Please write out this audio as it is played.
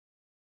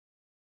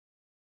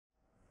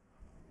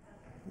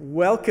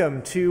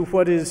Welcome to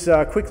what is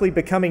quickly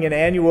becoming an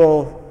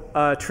annual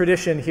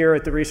tradition here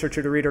at the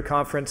Researcher to Reader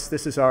Conference.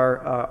 This is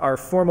our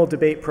formal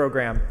debate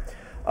program.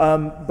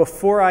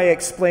 Before I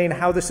explain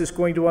how this is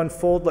going to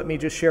unfold, let me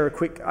just share a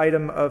quick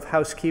item of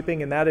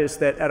housekeeping, and that is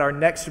that at our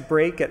next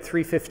break at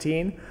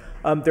 3:15,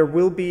 there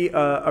will be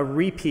a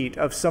repeat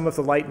of some of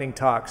the lightning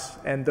talks,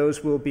 and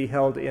those will be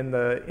held in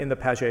the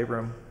Paget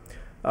room,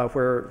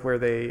 where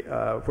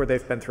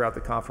they've been throughout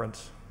the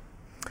conference.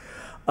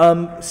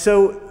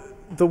 So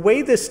the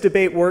way this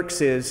debate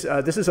works is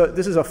this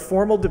is a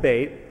formal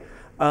debate,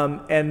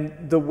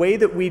 and the way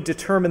that we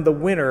determine the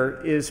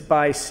winner is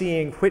by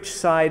seeing which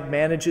side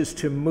manages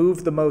to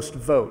move the most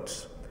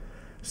votes.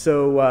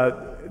 So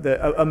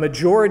a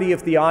majority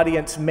of the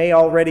audience may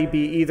already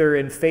be either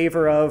in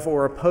favor of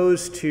or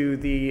opposed to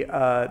the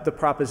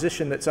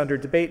proposition that's under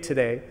debate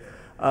today.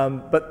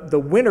 But the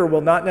winner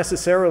will not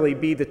necessarily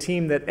be the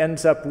team that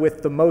ends up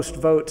with the most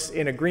votes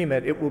in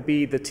agreement. It will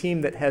be the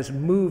team that has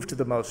moved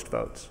the most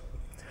votes.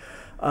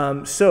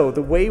 So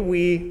the way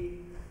we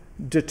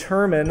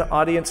determine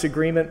audience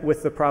agreement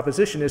with the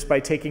proposition is by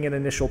taking an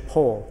initial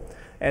poll.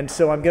 And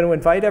so I'm going to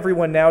invite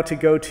everyone now to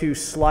go to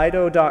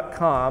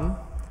slido.com.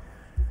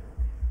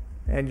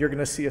 And you're going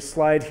to see a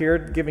slide here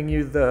giving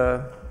you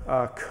the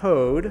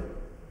code.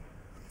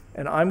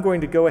 And I'm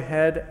going to go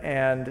ahead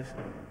and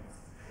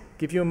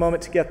give you a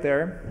moment to get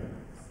there.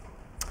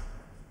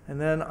 And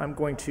then I'm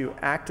going to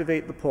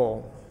activate the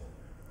poll.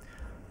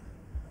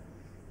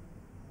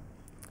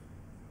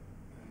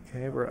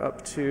 Okay, we're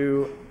up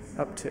to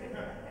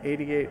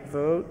 88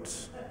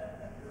 votes.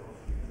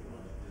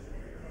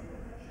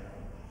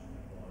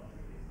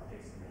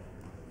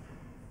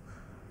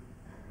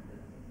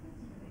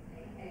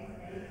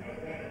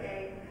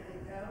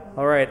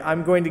 All right,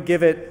 I'm going to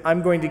give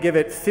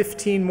it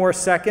 15 more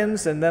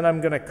seconds, and then I'm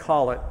going to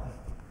call it.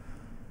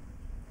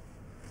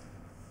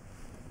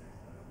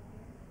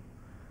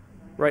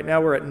 Right now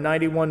we're at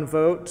 91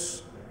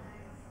 votes.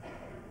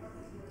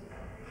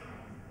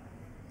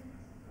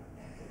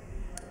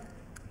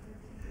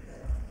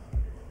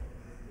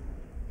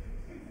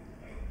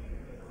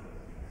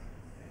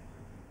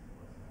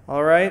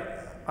 All right,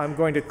 I'm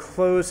going to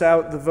close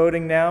out the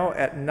voting now.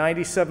 At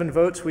 97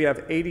 votes, we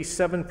have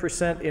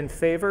 87% in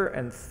favor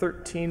and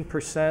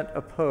 13%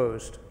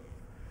 opposed.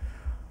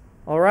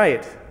 All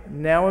right,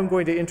 now I'm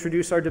going to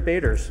introduce our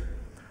debaters.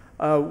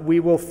 We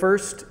will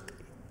first,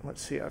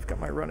 let's see, I've got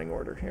my running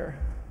order here.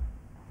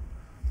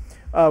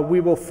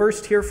 We will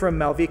first hear from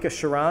Malvika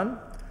Sharan,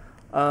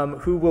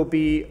 who will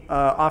be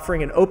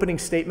offering an opening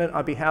statement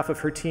on behalf of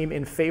her team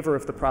in favor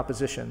of the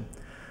proposition.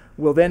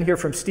 We'll then hear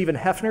from Stephen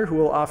Heffner, who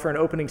will offer an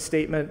opening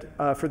statement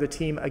for the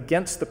team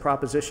against the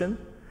proposition.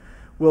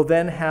 We'll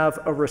then have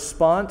a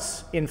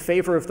response in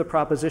favor of the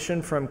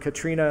proposition from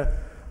Catriona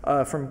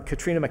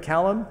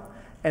MacCallum,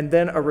 and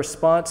then a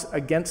response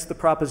against the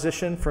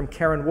proposition from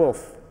Karin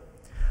Wulf.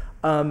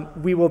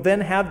 We will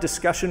then have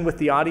discussion with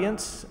the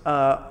audience.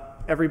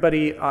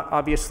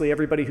 Obviously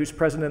everybody who's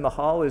present in the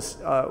hall is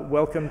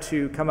welcome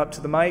to come up to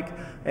the mic,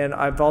 and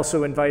I've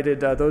also invited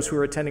those who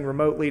are attending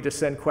remotely to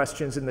send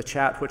questions in the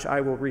chat, which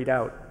I will read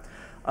out.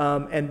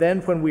 And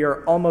then when we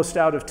are almost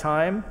out of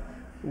time,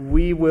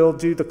 we will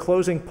do the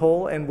closing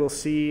poll, and we'll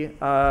see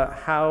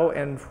how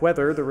and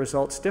whether the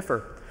results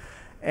differ.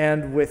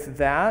 And with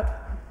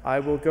that, I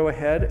will go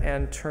ahead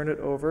and turn it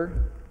over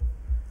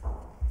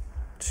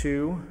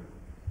to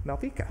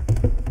Malvika.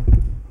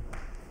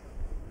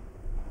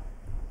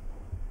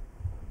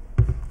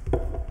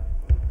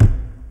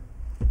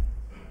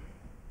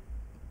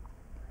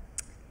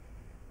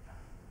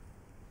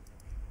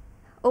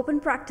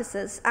 Open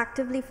practices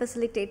actively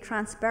facilitate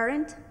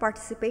transparent,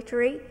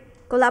 participatory,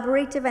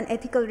 collaborative, and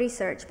ethical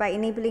research by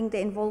enabling the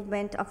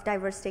involvement of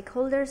diverse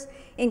stakeholders,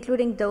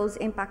 including those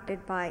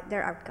impacted by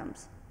their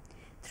outcomes.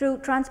 Through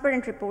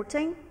transparent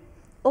reporting,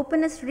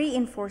 openness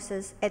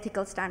reinforces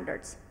ethical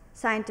standards,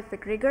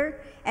 scientific rigor,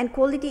 and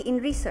quality in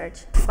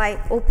research by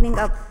opening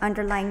up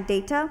underlying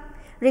data,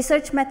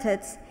 research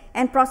methods,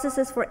 and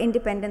processes for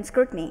independent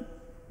scrutiny,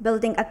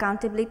 building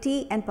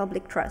accountability and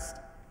public trust.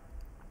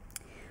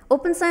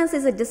 Open science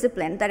is a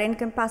discipline that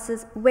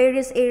encompasses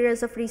various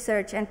areas of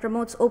research and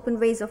promotes open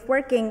ways of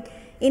working,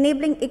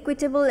 enabling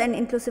equitable and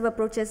inclusive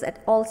approaches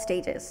at all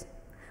stages.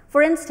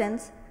 For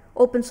instance,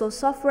 open source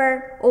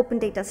software, open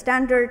data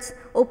standards,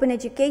 open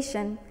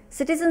education,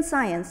 citizen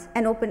science,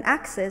 and open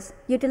access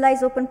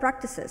utilize open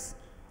practices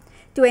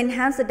to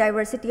enhance the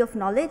diversity of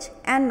knowledge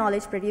and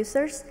knowledge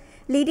producers,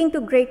 leading to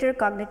greater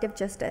cognitive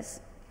justice.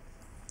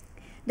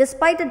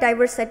 Despite a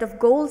diverse set of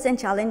goals and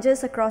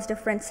challenges across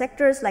different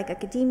sectors like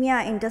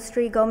academia,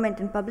 industry, government,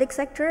 and public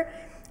sector,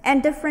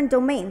 and different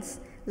domains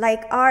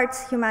like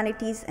arts,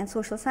 humanities, and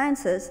social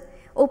sciences,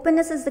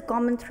 openness is the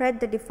common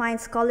thread that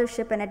defines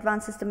scholarship and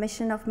advances the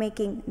mission of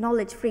making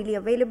knowledge freely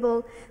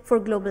available for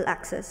global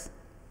access.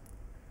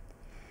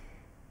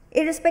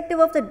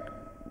 Irrespective of the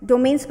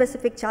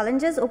domain-specific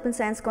challenges, open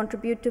science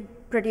contribute to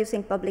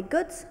producing public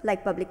goods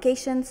like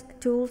publications,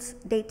 tools,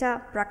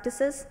 data,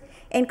 practices,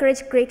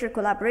 encourage greater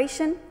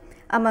collaboration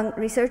among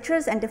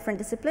researchers and different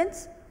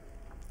disciplines,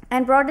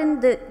 and broaden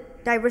the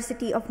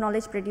diversity of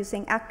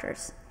knowledge-producing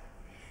actors.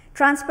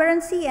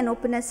 Transparency and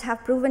openness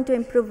have proven to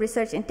improve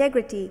research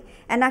integrity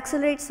and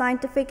accelerate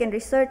scientific and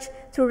research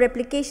through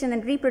replication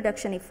and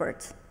reproduction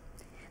efforts.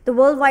 The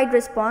worldwide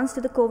response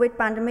to the COVID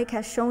pandemic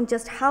has shown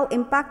just how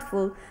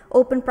impactful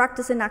open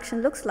practice in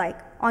action looks like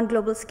on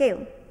global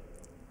scale.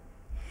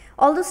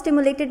 Although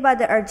stimulated by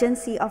the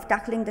urgency of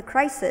tackling the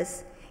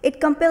crisis, it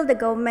compelled the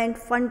government,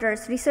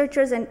 funders,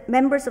 researchers, and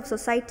members of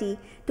society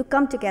to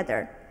come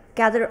together,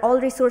 gather all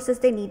resources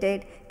they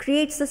needed,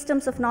 create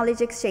systems of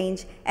knowledge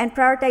exchange, and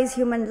prioritize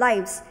human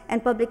lives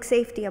and public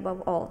safety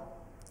above all.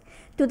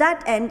 To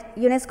that end,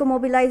 UNESCO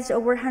mobilized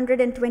over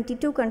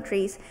 122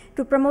 countries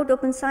to promote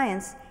open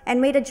science and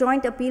made a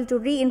joint appeal to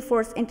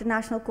reinforce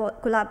international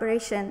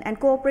collaboration and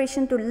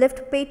cooperation to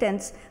lift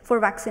patents for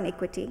vaccine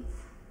equity.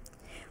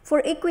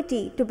 For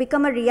equity to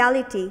become a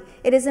reality,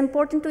 it is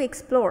important to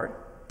explore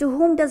to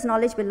whom does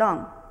knowledge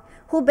belong,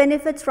 who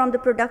benefits from the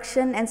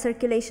production and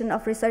circulation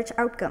of research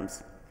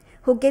outcomes,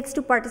 who gets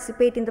to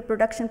participate in the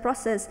production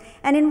process,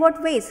 and in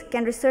what ways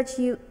can research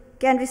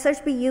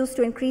be used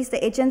to increase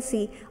the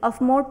agency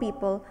of more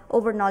people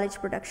over knowledge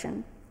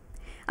production.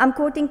 I'm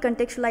quoting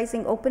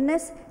Contextualizing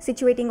Openness,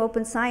 Situating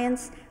Open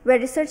Science, where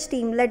research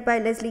team led by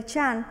Leslie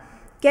Chan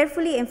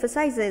carefully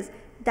emphasizes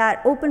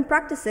that open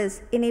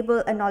practices enable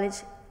a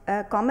knowledge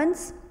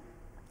commons,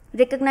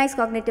 recognize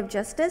cognitive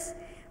justice,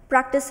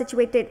 practice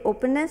situated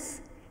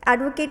openness,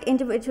 advocate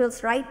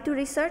individuals' right to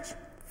research,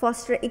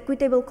 foster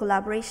equitable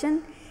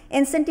collaboration,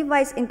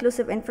 incentivize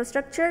inclusive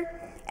infrastructure,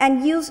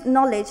 and use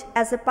knowledge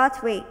as a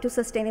pathway to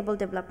sustainable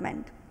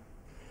development.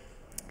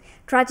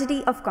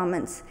 Tragedy of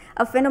commons,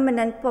 a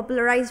phenomenon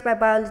popularized by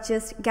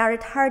biologist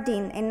Garrett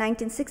Hardin in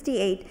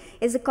 1968,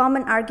 is a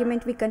common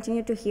argument we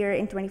continue to hear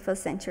in 21st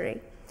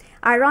century.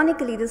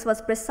 Ironically, this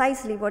was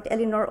precisely what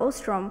Elinor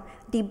Ostrom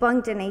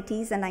debunked in the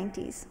 80s and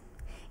 90s.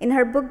 In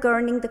her book,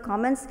 Governing the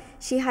Commons,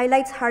 she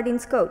highlights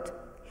Hardin's quote,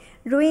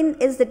 "Ruin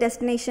is the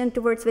destination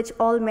towards which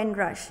all men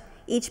rush,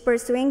 each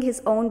pursuing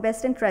his own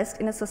best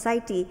interest in a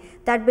society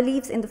that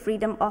believes in the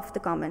freedom of the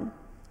common."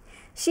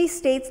 She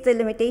states the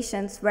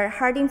limitations where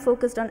Hardin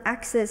focused on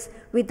access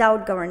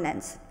without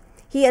governance.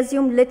 He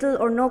assumed little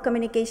or no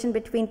communication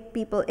between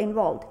people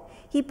involved.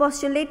 He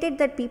postulated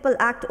that people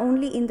act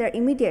only in their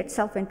immediate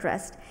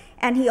self-interest,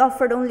 and he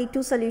offered only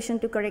two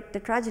solutions to correct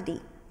the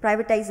tragedy: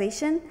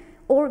 privatization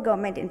or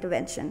government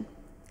intervention.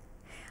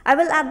 I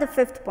will add the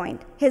fifth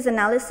point, his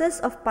analysis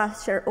of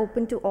pasture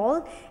open to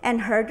all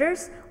and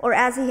herders, or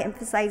as he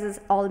emphasizes,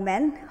 all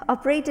men,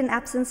 operate in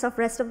absence of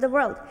rest of the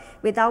world,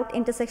 without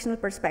intersectional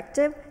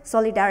perspective,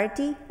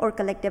 solidarity, or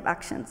collective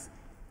actions.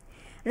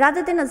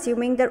 Rather than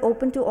assuming that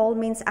open to all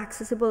means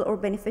accessible or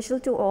beneficial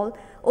to all,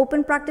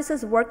 open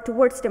practices work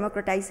towards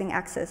democratizing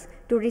access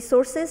to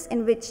resources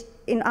in which,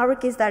 in our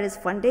case, that is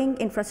funding,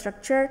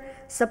 infrastructure,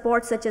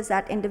 support such as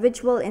at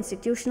individual,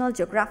 institutional,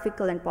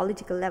 geographical, and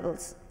political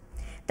levels,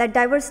 that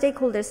diverse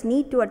stakeholders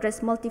need to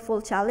address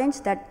multifold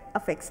challenge that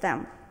affects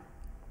them.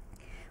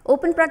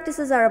 Open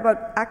practices are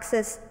about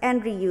access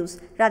and reuse,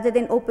 rather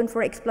than open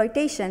for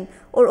exploitation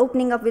or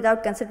opening up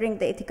without considering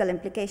the ethical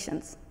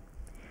implications.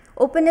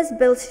 Openness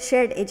builds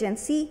shared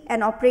agency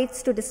and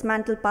operates to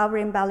dismantle power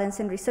imbalance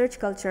in research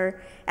culture,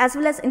 as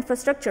well as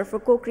infrastructure for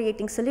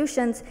co-creating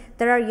solutions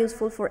that are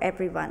useful for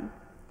everyone.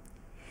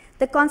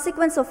 The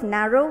consequence of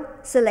narrow,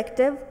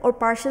 selective, or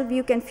partial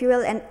view can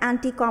fuel an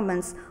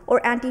anti-commons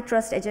or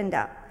antitrust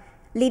agenda,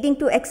 leading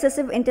to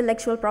excessive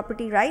intellectual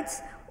property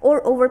rights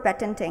or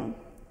over-patenting,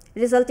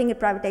 resulting in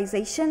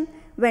privatization,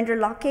 vendor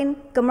lock-in,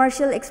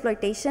 commercial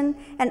exploitation,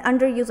 and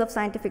underuse of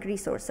scientific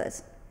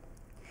resources.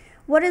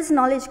 What is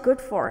knowledge good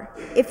for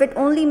if it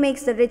only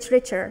makes the rich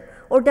richer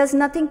or does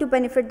nothing to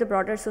benefit the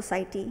broader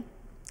society?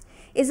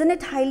 Isn't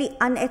it highly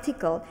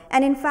unethical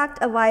and in fact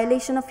a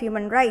violation of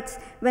human rights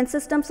when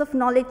systems of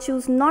knowledge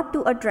choose not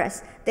to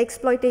address the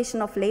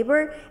exploitation of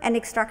labor and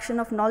extraction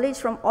of knowledge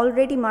from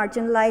already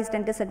marginalized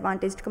and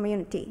disadvantaged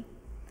community?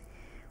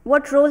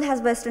 What role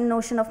has Western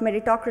notion of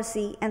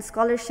meritocracy and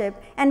scholarship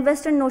and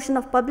Western notion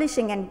of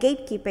publishing and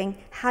gatekeeping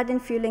had in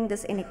fueling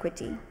this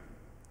inequity?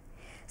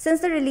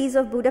 Since the release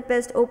of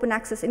Budapest Open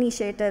Access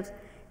Initiative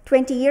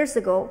 20 years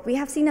ago, we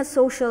have seen a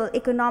social,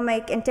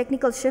 economic, and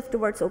technical shift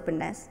towards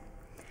openness.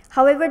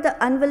 However, the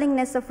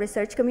unwillingness of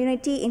research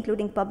community,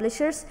 including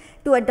publishers,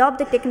 to adopt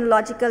the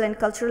technological and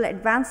cultural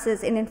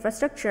advances in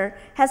infrastructure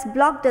has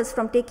blocked us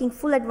from taking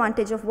full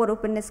advantage of what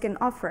openness can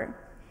offer.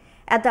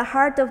 At the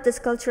heart of this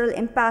cultural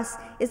impasse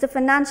is the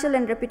financial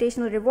and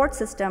reputational reward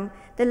system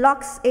that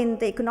locks in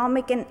the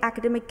economic and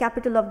academic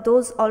capital of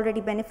those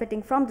already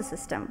benefiting from the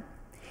system.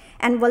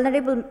 And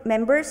vulnerable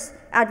members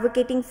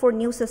advocating for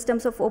new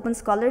systems of open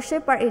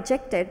scholarship are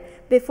ejected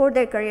before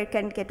their career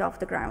can get off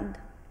the ground.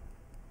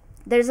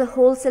 There is a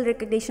wholesale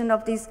recognition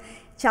of this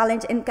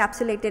challenge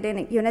encapsulated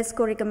in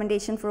UNESCO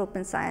recommendation for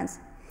open science.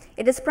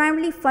 It is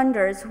primarily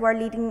funders who are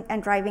leading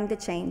and driving the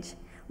change: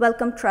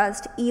 Wellcome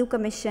Trust, EU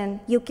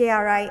Commission,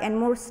 UKRI, and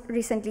more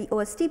recently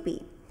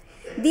OSTP.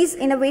 These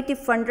innovative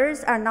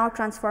funders are now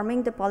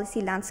transforming the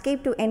policy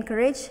landscape to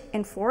encourage,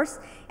 enforce,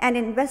 and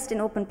invest in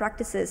open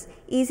practices,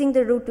 easing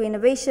the route to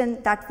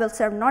innovation that will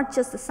serve not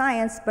just the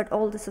science, but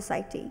all the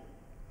society.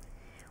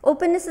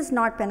 Openness is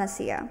not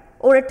panacea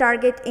or a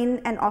target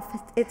in and of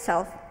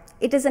itself.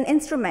 It is an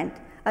instrument,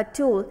 a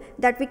tool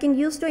that we can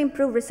use to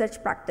improve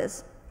research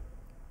practice.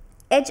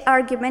 Edge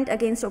argument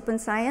against open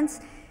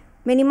science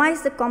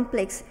minimize the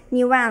complex,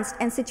 nuanced,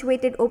 and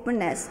situated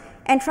openness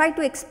and try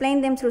to explain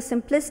them through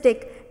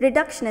simplistic,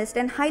 reductionist,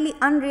 and highly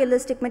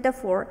unrealistic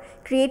metaphor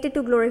created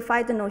to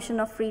glorify the notion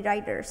of free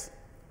riders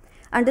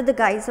under the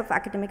guise of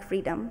academic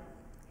freedom.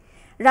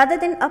 Rather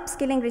than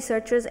upskilling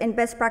researchers in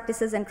best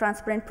practices and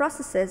transparent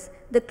processes,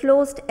 the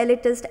closed,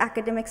 elitist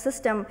academic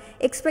system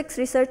expects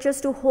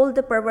researchers to hold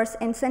the perverse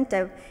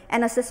incentive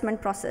and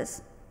assessment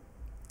process.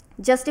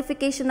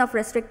 Justification of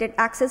restricted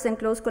access and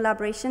close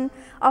collaboration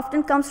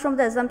often comes from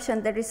the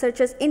assumption that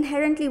researchers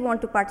inherently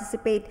want to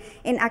participate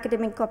in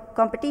academic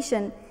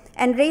competition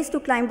and race to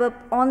climb up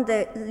on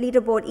the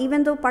leaderboard,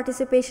 even though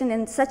participation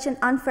in such an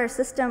unfair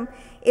system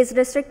is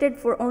restricted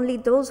for only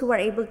those who are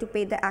able to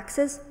pay the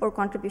access or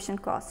contribution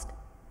cost.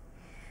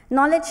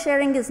 Knowledge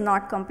sharing is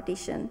not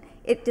competition.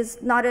 It is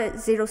not a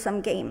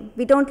zero-sum game.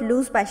 We don't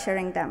lose by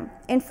sharing them.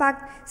 In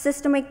fact,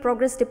 systemic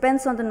progress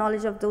depends on the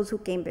knowledge of those who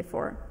came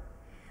before.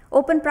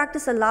 Open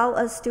practice allows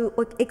us to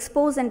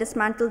expose and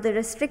dismantle the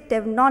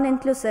restrictive,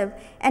 non-inclusive,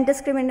 and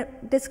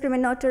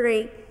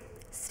discriminatory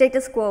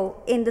status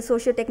quo in the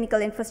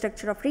socio-technical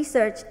infrastructure of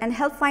research and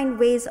help find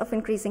ways of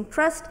increasing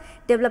trust,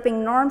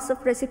 developing norms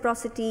of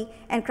reciprocity,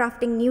 and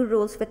crafting new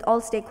rules with all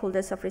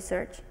stakeholders of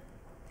research.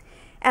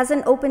 As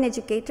an open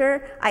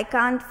educator, I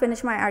can't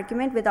finish my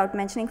argument without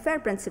mentioning FAIR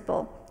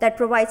principle that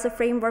provides a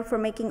framework for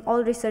making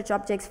all research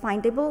objects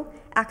findable,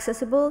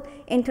 accessible,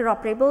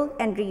 interoperable,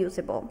 and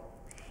reusable.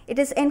 It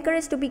is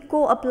encouraged to be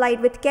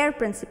co-applied with CARE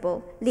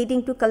principle,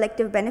 leading to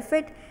collective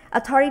benefit,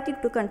 authority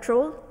to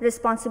control,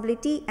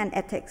 responsibility, and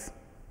ethics.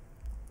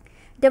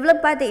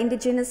 Developed by the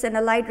indigenous and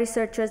allied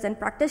researchers and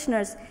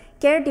practitioners,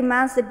 CARE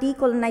demands the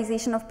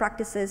decolonization of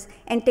practices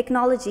and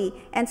technology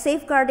and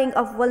safeguarding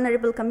of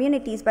vulnerable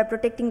communities by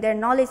protecting their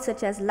knowledge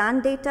such as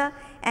land data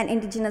and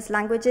indigenous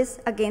languages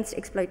against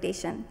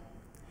exploitation.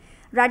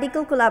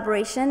 Radical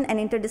collaboration and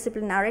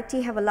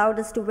interdisciplinarity have allowed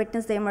us to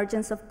witness the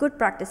emergence of good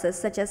practices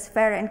such as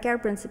FAIR and CARE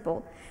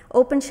principle.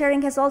 Open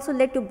sharing has also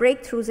led to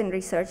breakthroughs in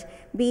research,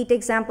 be it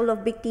example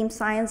of Big Team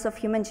Science of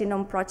Human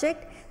Genome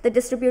Project, the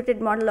distributed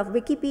model of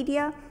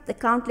Wikipedia, the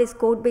countless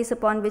code base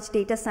upon which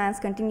data science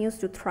continues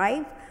to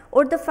thrive,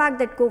 or the fact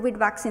that COVID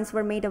vaccines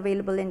were made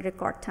available in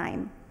record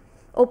time.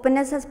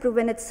 Openness has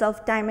proven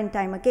itself time and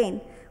time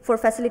again for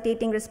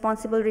facilitating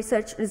responsible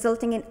research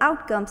resulting in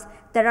outcomes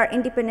that are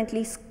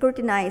independently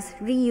scrutinized,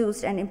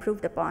 reused, and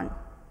improved upon.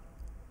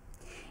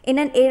 In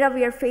an era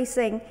we are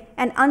facing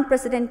an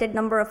unprecedented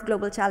number of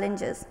global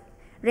challenges,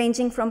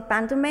 ranging from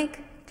pandemic,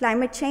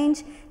 climate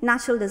change,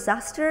 natural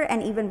disaster,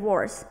 and even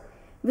wars.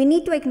 We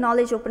need to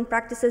acknowledge open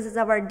practices as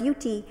our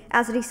duty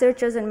as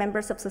researchers and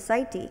members of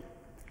society.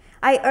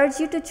 I urge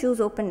you to choose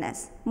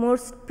openness, more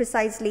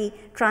precisely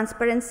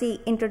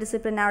transparency,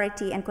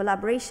 interdisciplinarity, and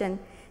collaboration,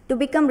 to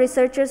become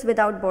researchers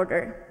without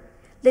border.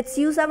 Let's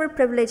use our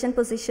privilege and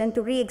position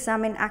to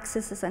re-examine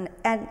access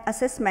and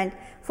assessment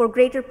for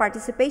greater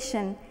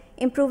participation,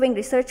 improving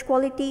research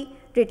quality,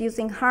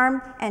 reducing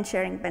harm, and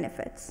sharing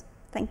benefits.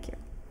 Thank you.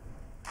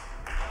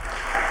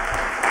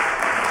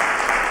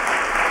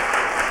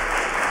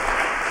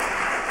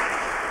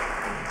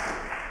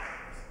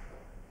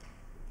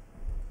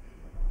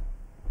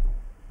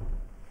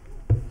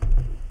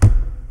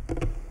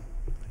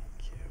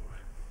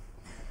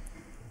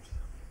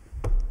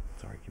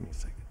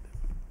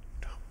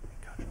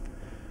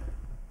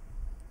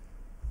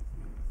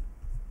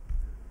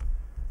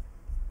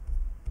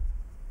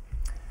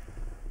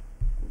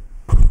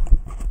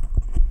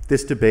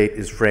 This debate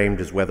is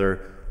framed as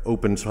whether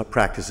open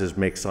practices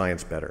make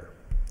science better.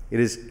 It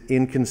is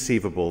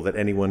inconceivable that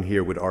anyone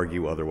here would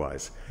argue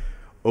otherwise.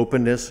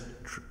 Openness,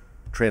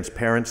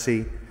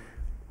 transparency,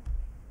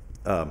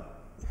 wow,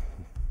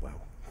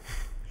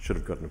 should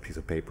have gotten a piece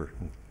of paper.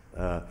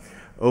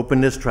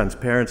 Openness,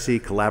 transparency,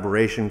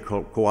 collaboration,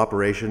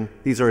 cooperation,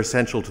 these are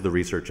essential to the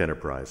research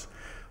enterprise.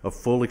 A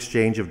full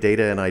exchange of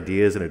data and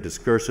ideas in a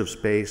discursive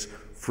space,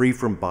 free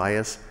from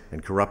bias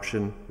and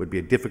corruption, would be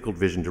a difficult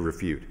vision to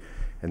refute,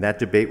 and that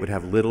debate would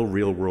have little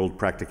real-world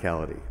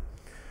practicality.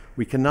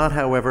 We cannot,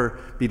 however,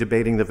 be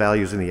debating the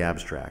values in the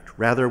abstract.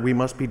 Rather, we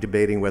must be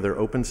debating whether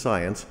open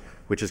science,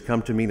 which has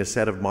come to mean a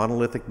set of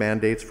monolithic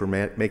mandates for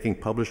making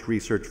published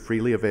research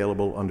freely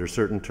available under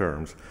certain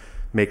terms,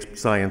 makes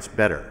science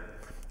better.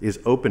 Is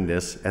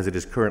openness, as it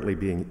is currently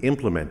being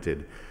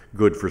implemented,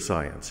 good for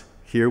science?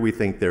 Here we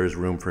think there is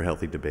room for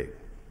healthy debate.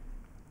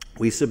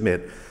 We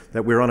submit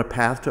that we're on a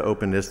path to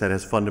openness that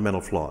has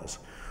fundamental flaws,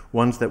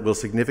 ones that will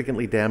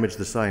significantly damage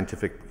the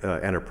scientific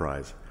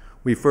enterprise.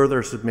 We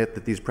further submit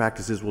that these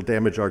practices will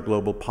damage our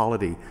global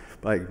polity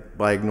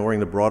by ignoring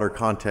the broader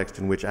context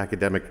in which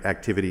academic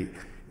activity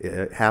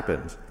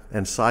happens,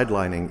 and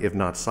sidelining, if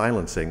not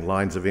silencing,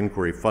 lines of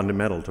inquiry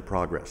fundamental to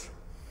progress.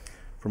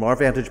 From our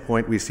vantage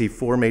point, we see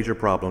four major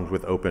problems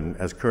with open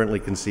as currently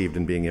conceived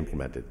and being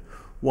implemented.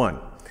 One,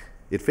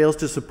 it fails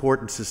to support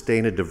and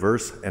sustain a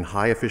diverse and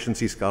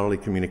high-efficiency scholarly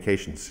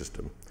communication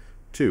system.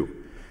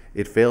 Two,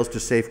 it fails to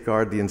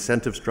safeguard the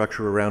incentive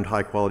structure around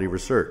high-quality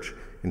research,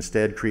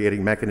 instead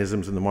creating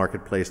mechanisms in the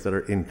marketplace that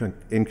are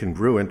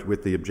incongruent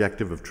with the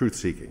objective of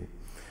truth-seeking.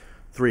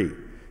 Three,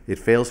 it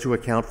fails to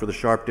account for the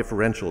sharp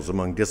differentials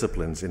among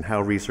disciplines in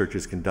how research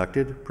is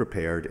conducted,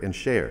 prepared, and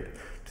shared,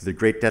 to the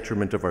great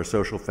detriment of our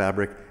social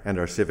fabric and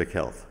our civic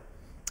health.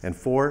 And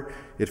four,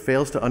 it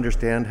fails to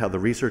understand how the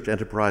research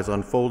enterprise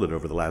unfolded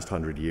over the last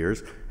 100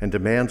 years and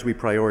demands we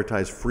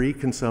prioritize free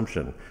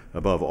consumption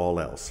above all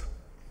else.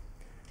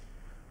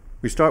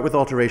 We start with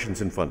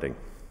alterations in funding.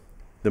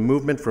 The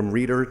movement from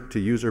reader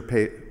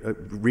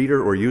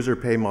or user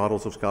pay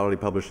models of scholarly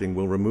publishing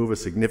will remove a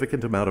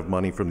significant amount of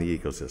money from the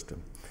ecosystem.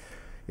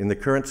 In the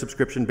current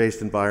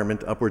subscription-based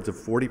environment, upwards of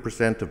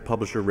 40% of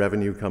publisher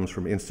revenue comes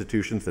from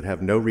institutions that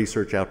have no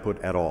research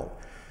output at all.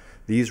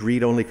 These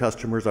read-only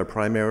customers are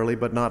primarily,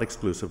 but not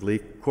exclusively,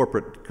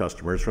 corporate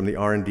customers from the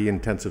R&D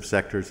intensive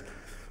sectors,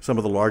 some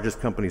of the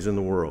largest companies in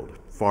the world: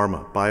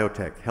 pharma,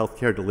 biotech,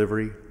 healthcare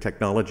delivery,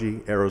 technology,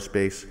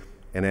 aerospace,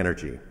 and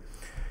energy.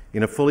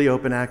 In a fully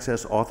open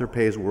access, author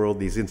pays world,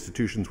 these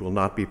institutions will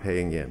not be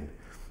paying in.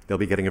 They'll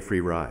be getting a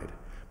free ride.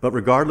 But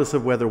regardless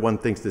of whether one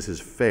thinks this is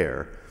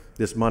fair,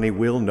 this money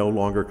will no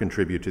longer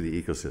contribute to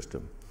the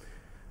ecosystem.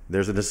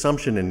 There's an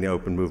assumption in the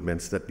open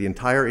movements that the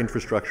entire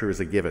infrastructure is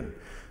a given.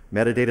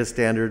 Metadata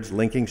standards,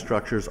 linking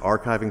structures,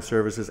 archiving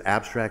services,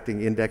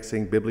 abstracting,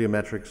 indexing,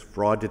 bibliometrics,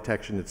 fraud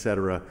detection,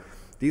 etc.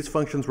 These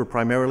functions were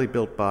primarily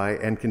built by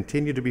and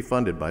continue to be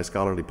funded by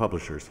scholarly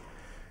publishers.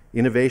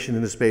 Innovation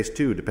in the space,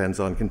 too, depends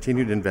on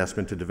continued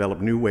investment to develop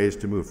new ways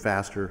to move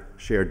faster,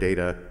 share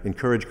data,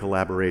 encourage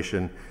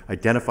collaboration,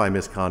 identify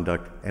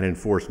misconduct, and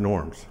enforce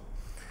norms.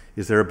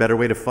 Is there a better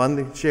way to fund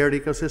the shared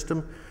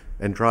ecosystem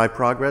and drive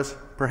progress?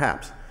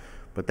 Perhaps,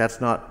 but that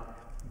is not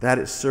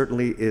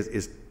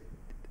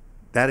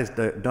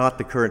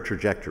the current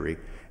trajectory,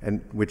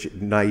 and which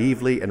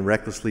naively and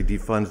recklessly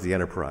defunds the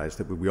enterprise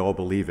that we all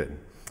believe in,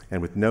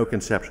 and with no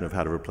conception of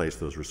how to replace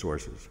those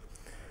resources.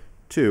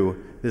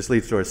 Two, this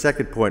leads to our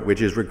second point,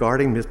 which is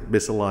regarding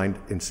misaligned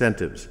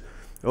incentives.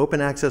 Open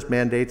access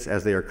mandates,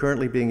 as they are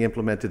currently being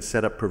implemented,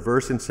 set up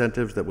perverse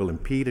incentives that will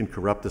impede and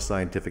corrupt the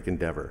scientific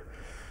endeavor.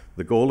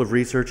 The goal of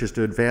research is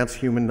to advance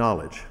human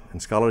knowledge,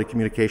 and scholarly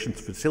communications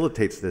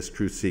facilitates this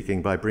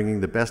truth-seeking by bringing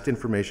the best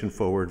information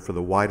forward for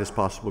the widest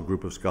possible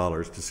group of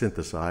scholars to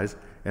synthesize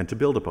and to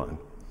build upon.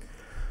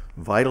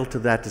 Vital to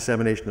that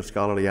dissemination of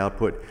scholarly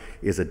output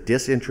is a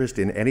disinterest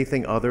in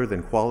anything other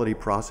than quality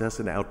process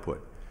and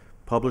output.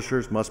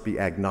 Publishers must be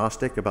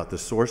agnostic about the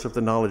source of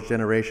the knowledge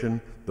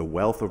generation, the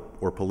wealth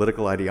or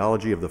political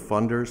ideology of the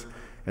funders,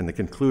 and the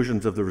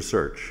conclusions of the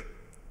research.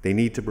 They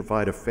need to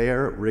provide a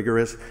fair,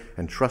 rigorous,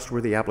 and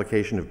trustworthy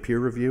application of peer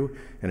review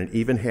and an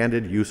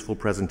even-handed, useful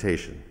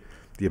presentation,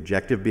 the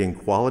objective being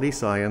quality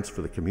science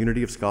for the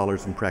community of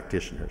scholars and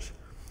practitioners.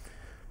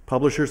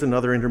 Publishers and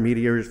other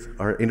intermediaries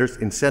are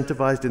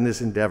incentivized in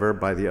this endeavor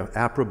by the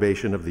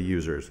approbation of the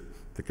users,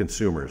 the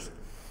consumers.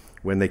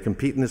 When they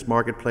compete in this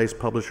marketplace,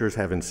 publishers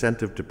have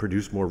incentive to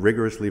produce more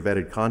rigorously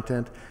vetted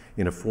content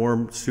in a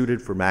form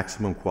suited for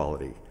maximum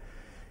quality.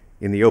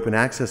 In the open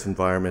access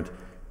environment,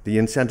 the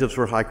incentives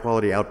for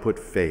high-quality output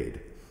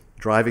fade.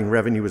 Driving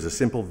revenue is a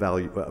simple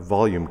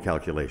volume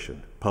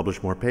calculation.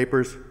 Publish more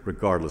papers,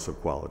 regardless of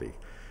quality.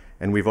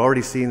 And we've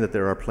already seen that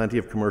there are plenty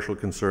of commercial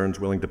concerns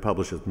willing to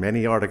publish as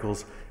many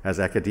articles as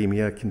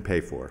academia can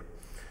pay for.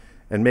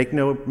 And make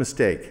no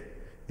mistake,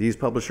 these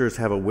publishers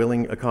have a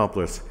willing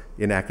accomplice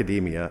in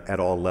academia at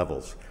all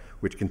levels,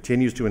 which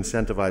continues to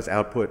incentivize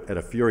output at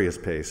a furious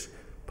pace,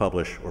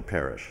 publish or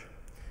perish.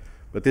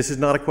 But this is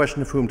not a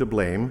question of whom to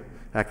blame.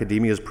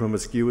 Academia's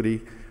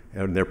promiscuity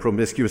and their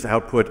promiscuous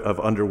output of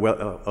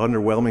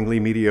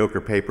underwhelmingly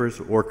mediocre papers,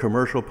 or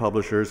commercial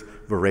publishers'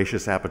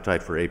 voracious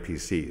appetite for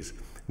APCs.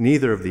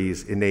 Neither of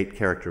these innate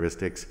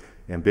characteristics,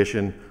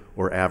 ambition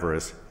or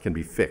avarice, can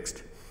be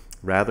fixed.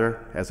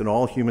 Rather, as in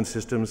all human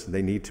systems,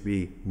 they need to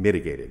be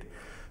mitigated.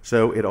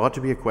 So it ought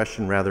to be a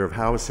question rather of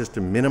how a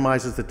system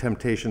minimizes the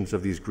temptations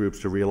of these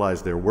groups to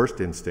realize their worst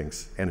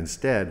instincts and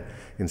instead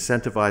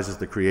incentivizes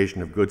the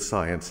creation of good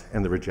science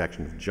and the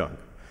rejection of junk.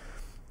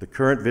 The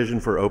current vision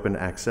for open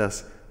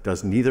access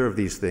does neither of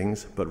these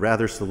things, but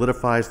rather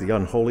solidifies the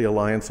unholy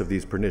alliance of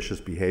these pernicious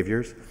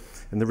behaviors,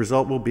 and the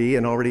result will be,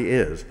 and already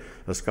is,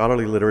 a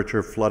scholarly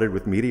literature flooded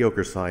with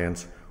mediocre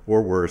science,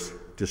 or worse,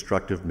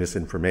 destructive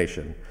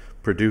misinformation,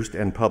 produced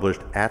and published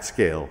at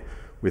scale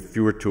with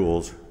fewer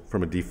tools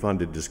from a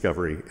defunded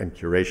discovery and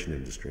curation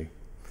industry.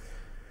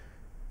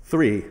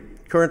 3,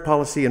 current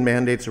policy and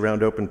mandates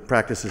around open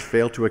practices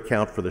fail to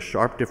account for the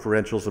sharp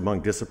differentials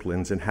among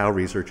disciplines in how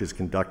research is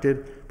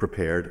conducted,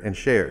 prepared, and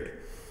shared.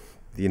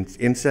 The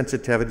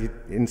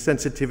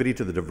insensitivity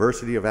to the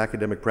diversity of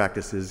academic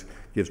practices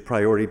gives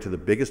priority to the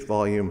biggest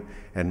volume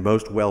and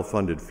most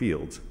well-funded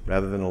fields,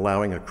 rather than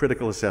allowing a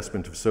critical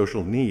assessment of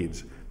social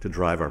needs to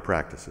drive our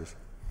practices.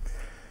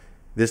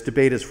 This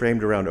debate is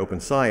framed around open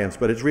science,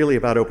 but it's really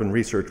about open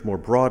research more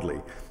broadly,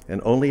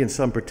 and only in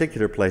some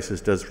particular places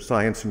does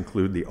science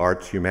include the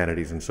arts,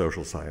 humanities, and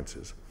social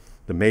sciences.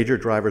 The major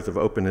drivers of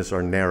openness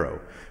are narrow,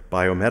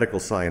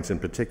 biomedical science in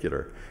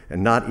particular,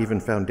 and not even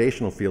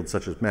foundational fields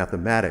such as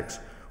mathematics,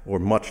 or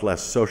much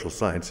less social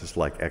sciences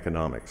like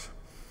economics.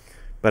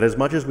 But as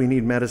much as we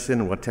need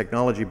medicine and what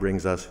technology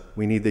brings us,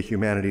 we need the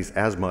humanities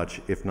as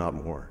much, if not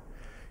more.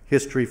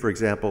 History, for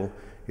example,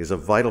 is a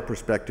vital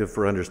perspective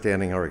for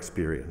understanding our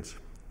experience.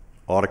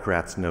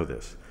 Autocrats know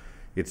this.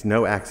 It's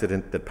no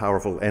accident that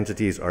powerful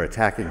entities are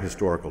attacking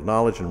historical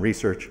knowledge and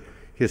research.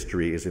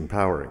 History is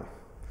empowering.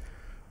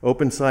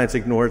 Open science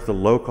ignores the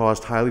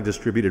low-cost, highly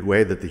distributed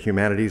way that the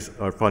humanities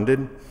are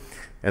funded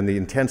and the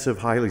intensive,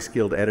 highly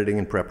skilled editing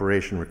and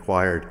preparation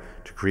required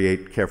to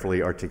create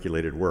carefully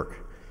articulated work.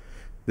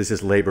 This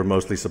is labor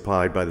mostly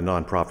supplied by the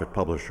nonprofit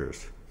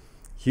publishers.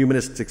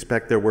 Humanists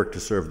expect their work to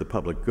serve the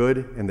public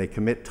good, and they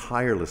commit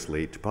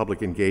tirelessly to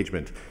public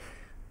engagement,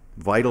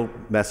 vital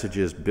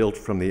messages built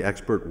from the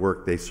expert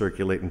work they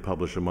circulate and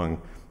publish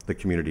among the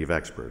community of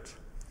experts.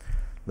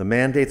 The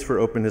mandates for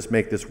openness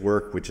make this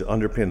work, which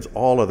underpins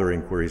all other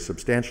inquiries,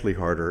 substantially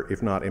harder,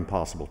 if not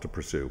impossible, to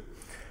pursue.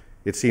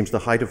 It seems the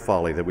height of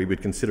folly that we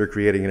would consider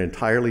creating an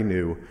entirely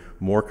new,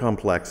 more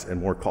complex, and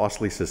more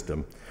costly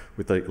system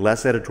with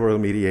less editorial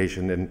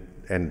mediation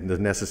and the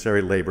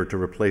necessary labor to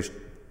replace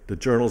the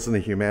journals in the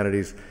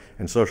humanities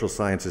and social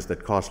sciences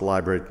that cost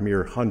libraries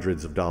mere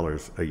hundreds of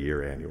dollars a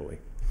year annually.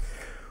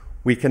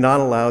 We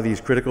cannot allow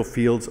these critical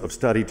fields of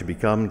study to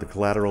become the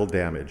collateral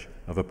damage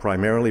of a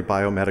primarily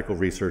biomedical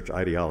research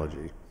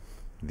ideology.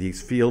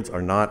 These fields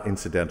are not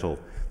incidental,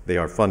 they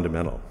are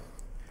fundamental.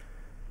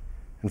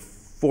 And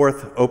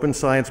fourth, open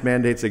science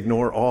mandates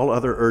ignore all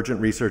other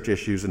urgent research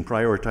issues and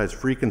prioritize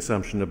free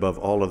consumption above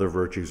all other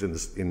virtues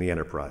in the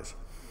enterprise.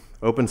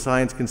 Open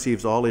science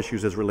conceives all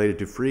issues as related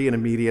to free and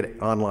immediate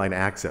online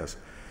access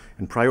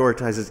and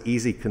prioritizes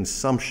easy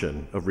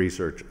consumption of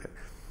research.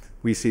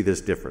 We see this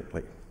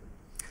differently.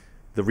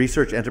 The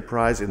research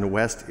enterprise in the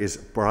West is a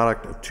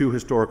product of two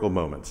historical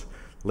moments: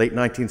 late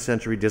 19th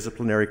century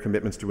disciplinary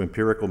commitments to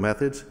empirical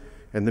methods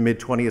and the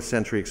mid-20th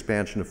century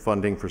expansion of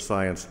funding for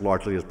science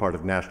largely as part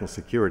of national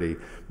security,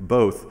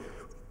 both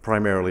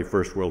primarily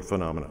first world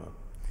phenomena.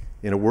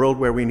 In a world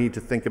where we need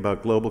to think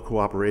about global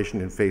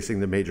cooperation in facing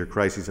the major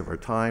crises of our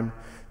time,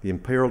 the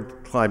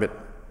imperiled climate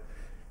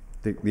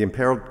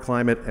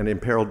and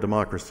imperiled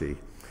democracy,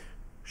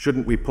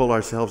 shouldn't we pull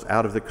ourselves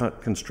out of the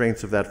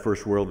constraints of that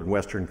first world and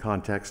Western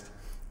context?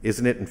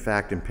 Isn't it, in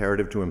fact,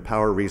 imperative to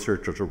empower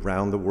researchers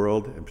around the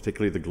world, and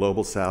particularly the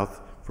global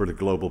South, for the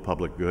global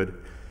public good?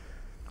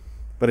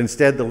 But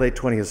instead, the late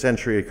 20th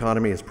century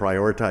economy has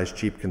prioritized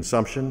cheap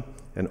consumption,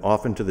 and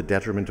often to the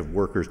detriment of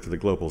workers to the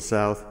global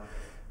South.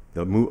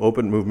 The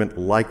open movement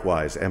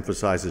likewise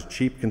emphasizes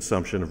cheap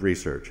consumption of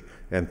research,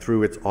 and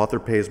through its author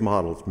pays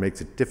models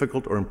makes it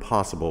difficult or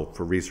impossible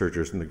for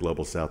researchers in the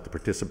global South to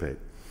participate.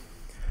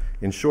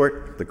 In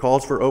short, the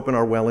calls for open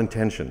are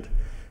well-intentioned.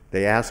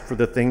 They ask for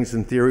the things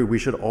in theory we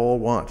should all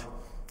want.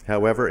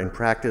 However, in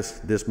practice,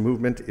 this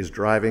movement is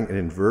driving an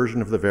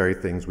inversion of the very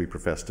things we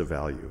profess to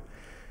value.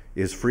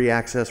 Is free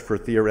access for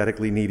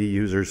theoretically needy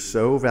users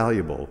so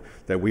valuable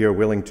that we are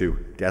willing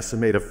to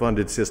decimate a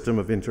funded system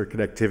of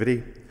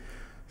interconnectivity,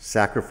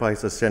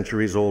 sacrifice a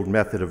centuries-old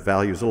method of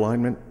values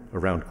alignment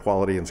around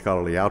quality and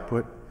scholarly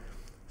output,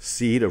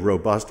 cede a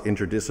robust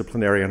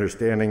interdisciplinary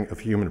understanding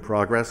of human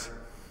progress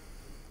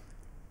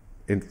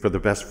to the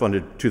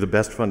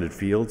best funded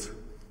fields,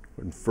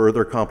 and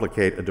further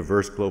complicate a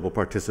diverse global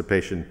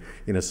participation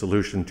in a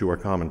solution to our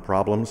common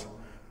problems?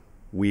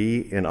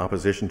 We, in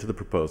opposition to the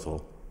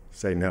proposal,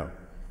 say no.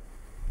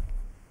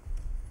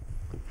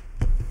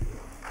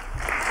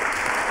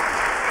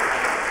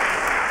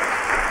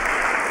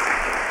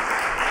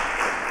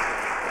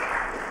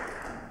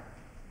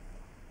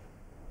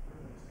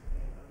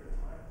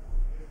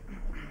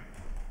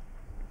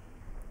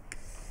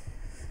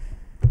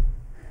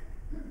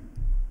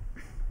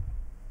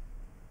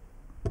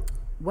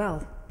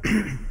 Well,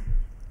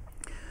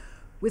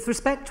 with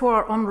respect to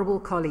our honourable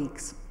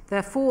colleagues,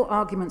 their four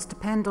arguments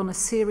depend on a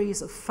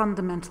series of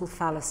fundamental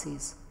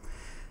fallacies.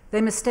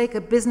 They mistake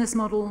a business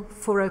model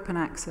for open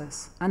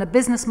access, and a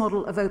business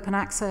model of open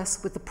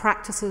access with the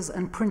practices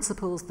and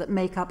principles that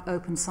make up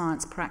open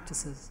science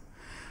practices.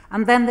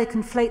 And then they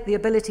conflate the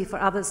ability for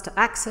others to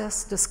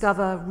access,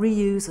 discover,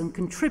 reuse, and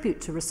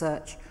contribute to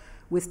research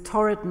with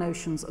torrid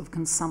notions of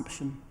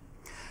consumption.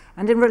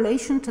 And in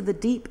relation to the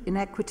deep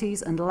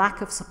inequities and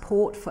lack of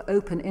support for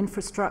open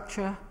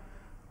infrastructure,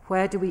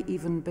 where do we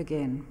even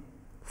begin?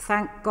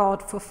 Thank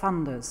God for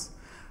funders.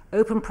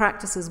 Open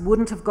practices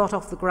wouldn't have got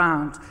off the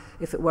ground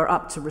if it were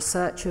up to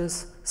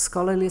researchers,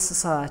 scholarly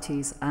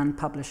societies, and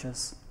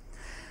publishers.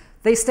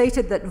 They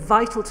stated that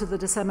vital to the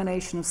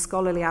dissemination of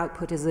scholarly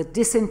output is a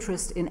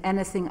disinterest in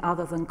anything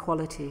other than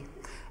quality,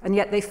 and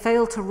yet they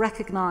fail to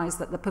recognize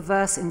that the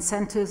perverse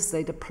incentives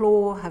they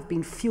deplore have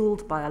been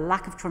fueled by a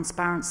lack of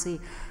transparency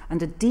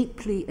and a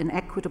deeply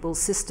inequitable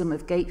system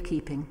of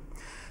gatekeeping.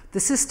 The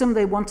system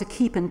they want to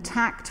keep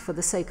intact for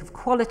the sake of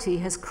quality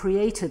has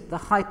created the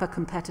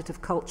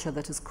hyper-competitive culture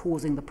that is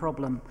causing the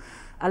problem.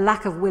 A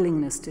lack of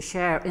willingness to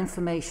share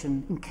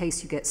information in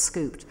case you get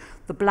scooped,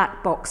 the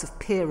black box of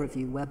peer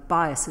review where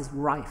bias is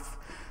rife,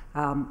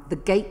 the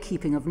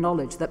gatekeeping of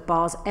knowledge that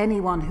bars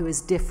anyone who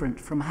is different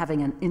from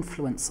having an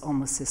influence on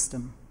the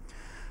system.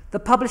 The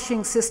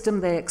publishing system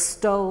they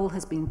extol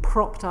has been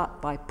propped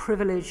up by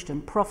privileged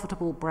and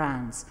profitable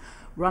brands,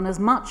 run as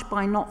much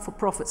by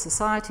not-for-profit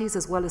societies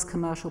as well as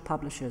commercial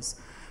publishers,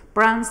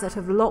 brands that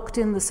have locked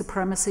in the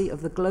supremacy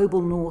of the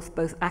global north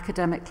both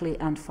academically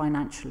and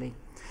financially.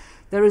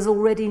 There is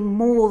already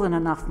more than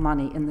enough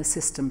money in the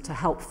system to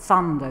help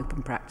fund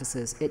open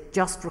practices. It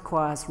just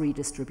requires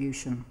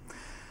redistribution.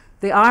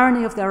 The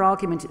irony of their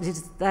argument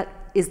is that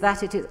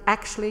it is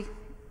actually,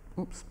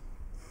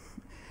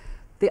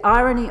 the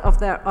irony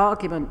of their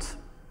argument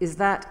is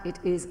that it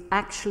is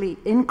actually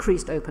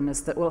increased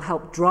openness that will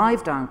help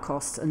drive down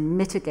costs and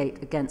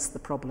mitigate against the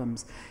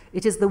problems.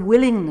 It is the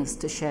willingness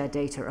to share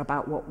data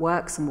about what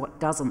works and what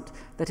doesn't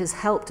that has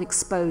helped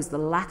expose the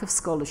lack of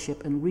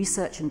scholarship and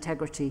research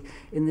integrity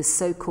in this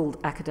so-called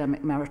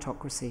academic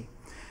meritocracy.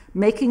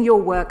 Making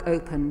your work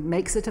open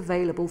makes it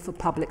available for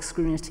public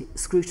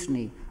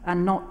scrutiny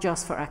and not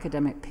just for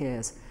academic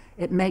peers.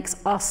 It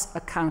makes us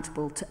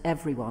accountable to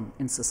everyone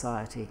in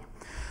society.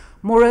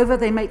 Moreover,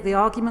 they make the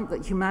argument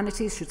that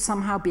humanities should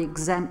somehow be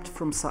exempt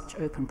from such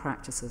open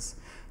practices.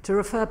 To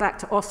refer back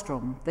to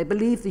Ostrom, they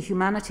believe the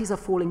humanities are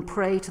falling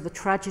prey to the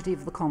tragedy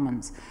of the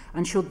commons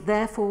and should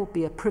therefore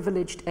be a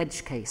privileged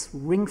edge case,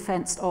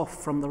 ring-fenced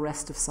off from the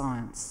rest of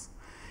science.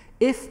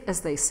 If, as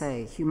they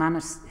say,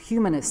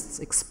 humanists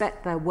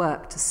expect their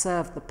work to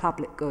serve the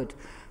public good,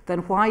 then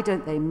why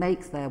don't they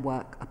make their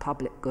work a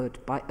public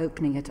good by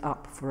opening it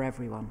up for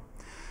everyone?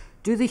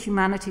 Do the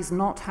humanities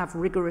not have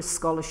rigorous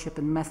scholarship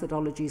and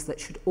methodologies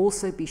that should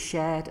also be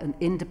shared and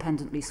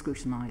independently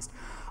scrutinized?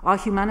 Are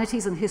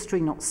humanities and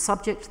history not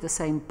subject to the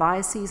same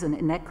biases and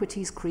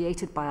inequities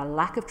created by a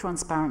lack of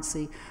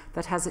transparency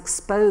that has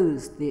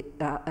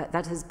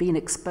been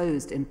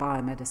exposed in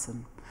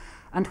biomedicine?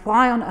 And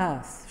why on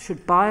earth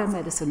should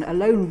biomedicine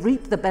alone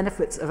reap the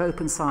benefits of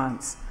open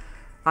science?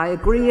 I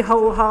agree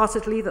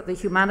wholeheartedly that the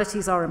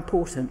humanities are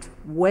important,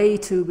 way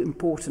too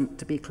important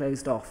to be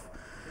closed off.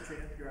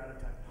 Katrina, you're out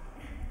of time.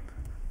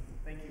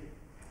 Thank you.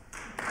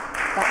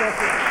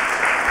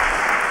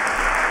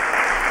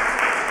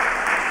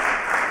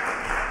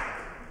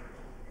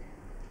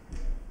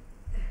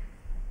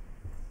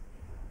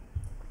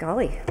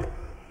 Golly.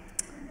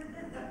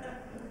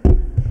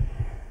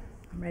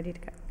 I'm ready to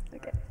go.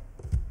 Okay.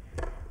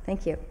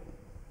 Thank you.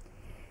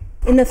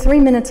 In the 3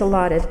 minutes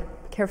allotted,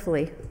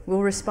 carefully,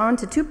 we'll respond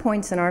to 2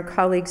 points in our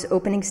colleagues'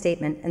 opening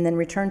statement and then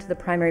return to the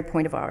primary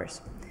point of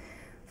ours.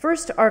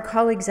 First, our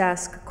colleagues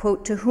ask,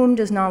 quote, to whom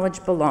does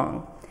knowledge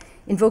belong?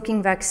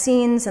 Invoking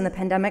vaccines and the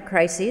pandemic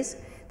crises,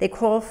 they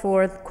call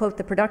for, quote,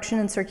 the production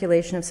and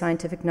circulation of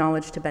scientific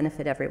knowledge to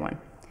benefit everyone.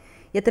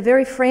 Yet the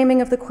very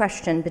framing of the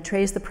question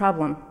betrays the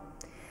problem.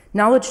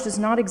 Knowledge does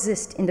not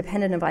exist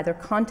independent of either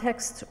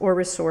contexts or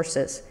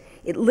resources.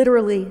 It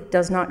literally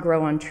does not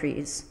grow on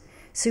trees.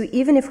 So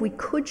even if we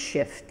could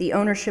shift the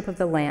ownership of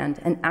the land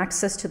and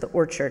access to the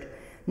orchard,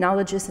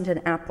 knowledge isn't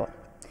an apple.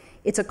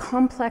 It's a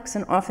complex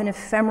and often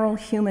ephemeral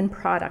human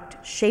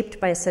product shaped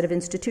by a set of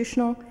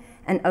institutional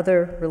and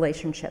other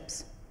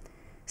relationships.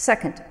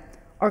 Second,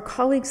 our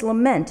colleagues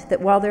lament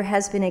that while there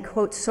has been a,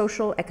 quote,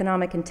 social,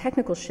 economic, and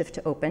technical shift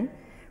to open,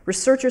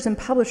 researchers and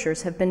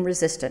publishers have been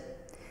resistant.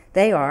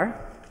 They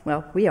are,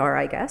 well, we are,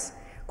 I guess,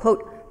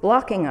 quote,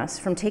 blocking us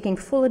from taking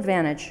full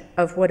advantage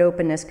of what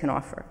openness can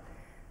offer.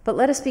 But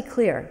let us be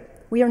clear,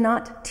 we are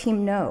not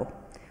Team No.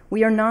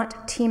 We are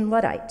not Team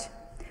Luddite.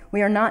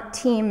 We are not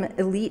Team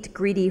elite,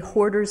 greedy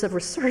hoarders of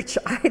research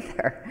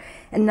either.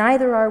 And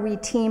neither are we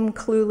Team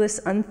clueless,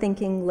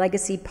 unthinking,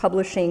 legacy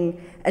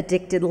publishing,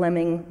 addicted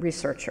lemming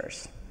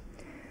researchers.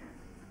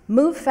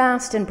 Move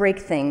fast and break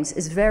things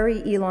is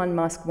very Elon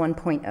Musk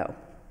 1.0.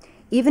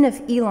 Even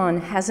if Elon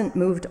hasn't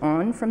moved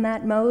on from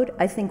that mode,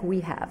 I think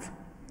we have.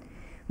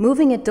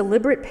 Moving at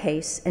deliberate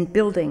pace and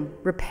building,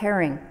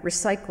 repairing,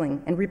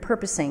 recycling, and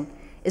repurposing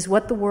is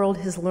what the world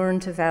has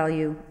learned to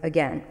value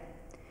again.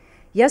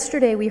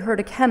 Yesterday, we heard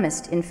a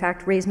chemist, in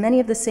fact, raise many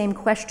of the same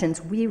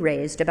questions we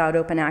raised about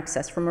open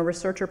access from a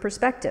researcher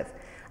perspective,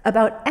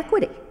 about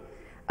equity,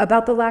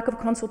 about the lack of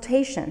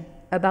consultation,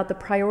 about the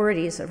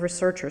priorities of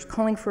researchers,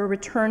 calling for a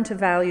return to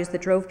values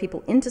that drove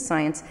people into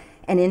science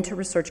and into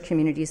research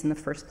communities in the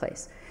first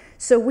place.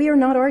 So we are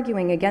not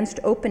arguing against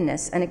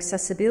openness and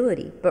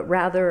accessibility, but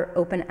rather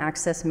open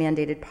access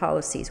mandated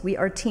policies. We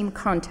are team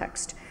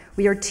context.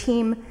 We are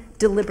team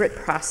deliberate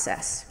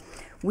process.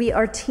 We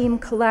are team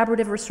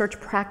collaborative research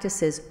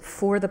practices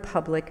for the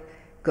public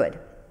good.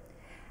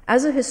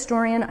 As a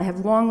historian, I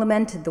have long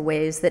lamented the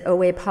ways that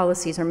OA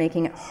policies are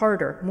making it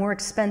harder, more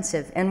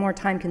expensive, and more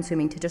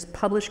time-consuming to just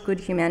publish good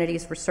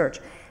humanities research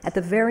at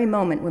the very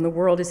moment when the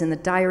world is in the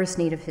direst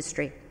need of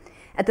history,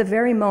 at the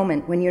very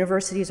moment when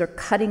universities are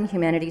cutting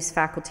humanities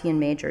faculty and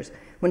majors,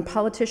 when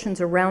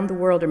politicians around the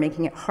world are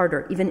making it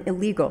harder, even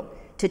illegal,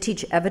 to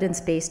teach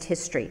evidence-based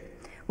history,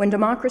 when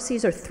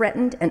democracies are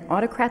threatened and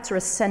autocrats are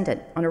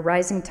ascendant on a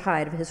rising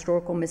tide of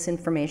historical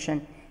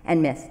misinformation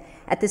and myth,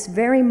 at this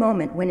very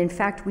moment when in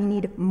fact we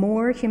need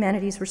more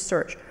humanities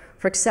research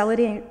for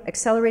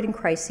accelerating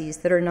crises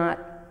that are not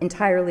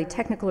entirely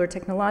technical or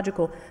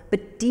technological,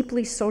 but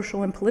deeply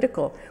social and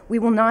political, we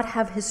will not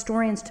have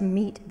historians to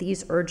meet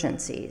these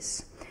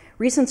urgencies.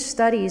 Recent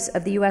studies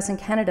of the US and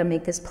Canada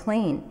make this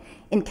plain.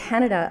 In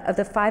Canada, of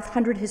the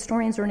 500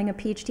 historians earning a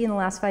PhD in the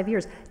last 5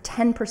 years,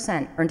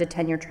 10% earned a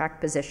tenure-track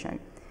position.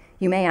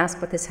 You may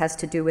ask what this has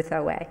to do with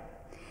OA.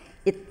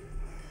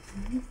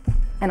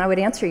 And I would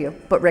answer you,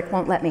 but Rick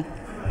won't let me.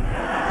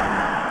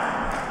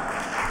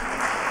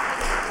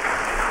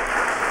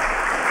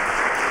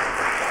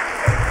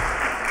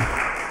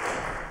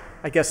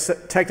 I guess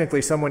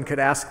technically someone could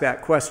ask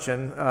that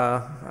question.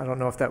 I don't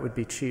know if that would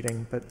be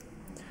cheating, but.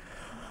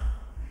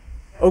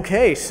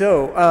 Okay,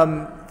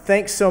 so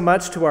thanks so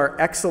much to our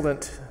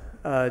excellent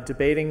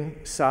debating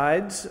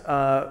sides.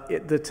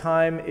 The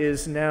time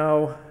is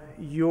now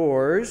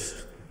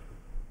yours.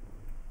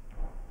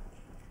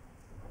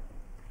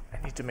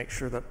 I need to make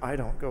sure that I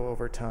don't go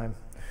over time.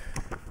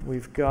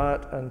 We've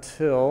got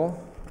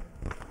until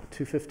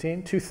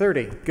 2:15,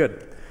 2:30,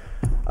 good.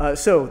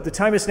 So the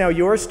time is now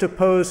yours to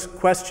pose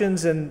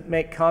questions and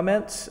make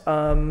comments.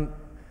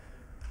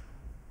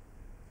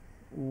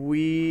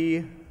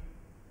 We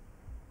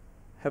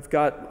have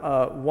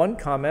got one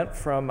comment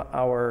from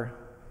our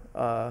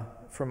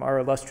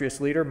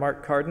illustrious leader,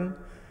 Mark Carden.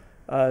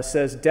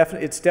 Says,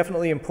 it's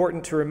definitely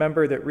important to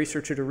remember that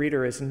Researcher to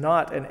Reader is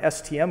not an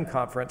STM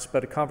conference,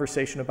 but a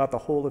conversation about the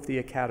whole of the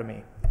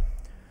academy.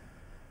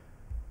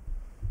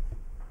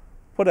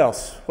 What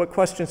else? What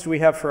questions do we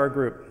have for our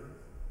group?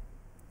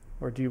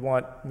 Or do you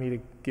want me to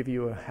give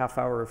you a half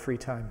hour of free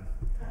time?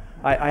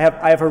 I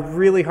have a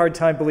really hard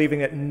time believing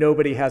that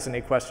nobody has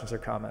any questions or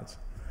comments.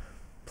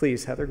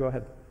 Please, Heather, go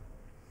ahead.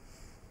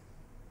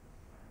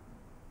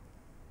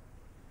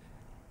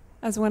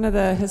 As one of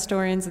the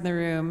historians in the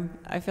room,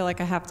 I feel like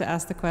I have to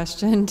ask the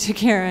question to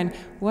Karin,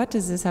 what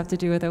does this have to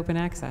do with open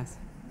access?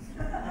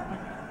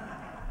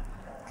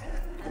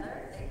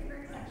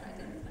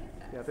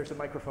 Yeah, there's a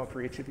microphone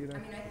for each of you there. I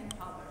mean, I can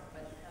holler,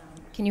 but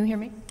can you hear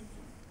me?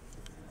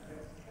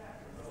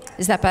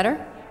 Is that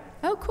better?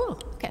 Oh, cool,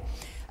 okay.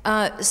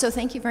 So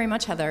thank you very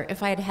much, Heather.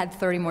 If I had had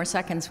 30 more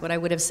seconds, what I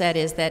would have said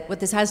is that what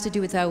this has to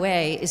do with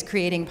OA is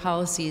creating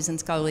policies in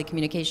scholarly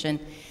communication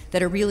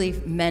that are really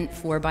meant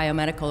for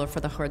biomedical or for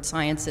the hard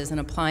sciences and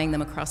applying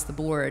them across the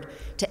board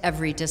to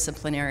every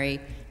disciplinary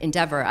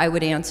endeavor. I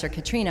would answer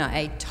Catriona,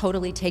 I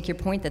totally take your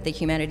point that the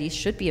humanities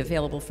should be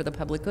available for the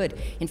public good.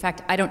 In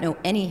fact, I don't know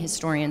any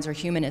historians or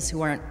humanists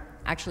who aren't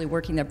actually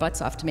working their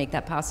butts off to make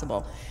that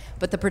possible.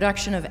 But the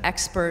production of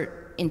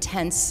expert,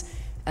 intense,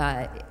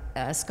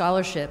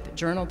 scholarship,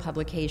 journal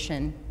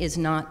publication is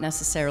not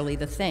necessarily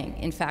the thing.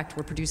 In fact,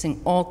 we're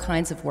producing all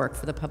kinds of work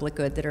for the public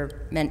good that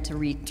are meant to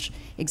reach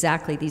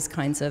exactly these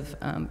kinds of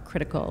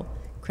critical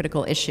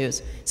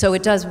issues. So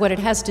it does, what it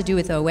has to do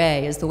with OA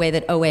is the way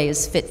that OA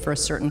is fit for a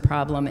certain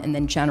problem and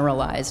then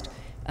generalized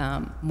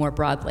more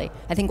broadly.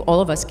 I think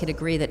all of us could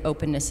agree that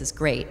openness is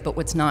great, but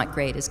what's not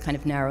great is kind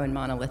of narrow and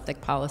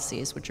monolithic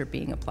policies which are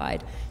being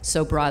applied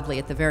so broadly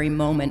at the very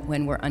moment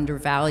when we're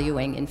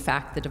undervaluing, in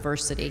fact, the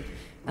diversity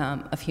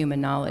of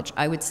human knowledge.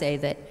 I would say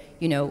that,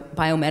 you know,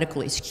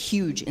 biomedical is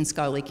huge in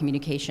scholarly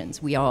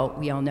communications. We all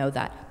know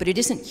that. But it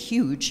isn't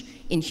huge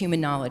in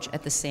human knowledge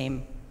at the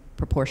same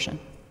proportion.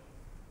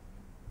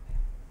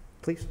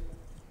 Please.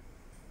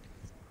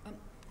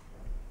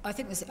 I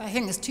think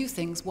there's two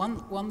things.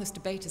 One, this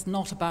debate is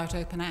not about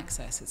open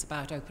access, it's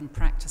about open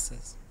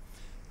practices.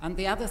 And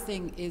the other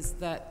thing is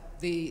that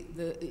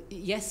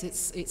yes,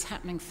 it's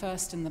happening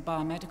first in the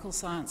biomedical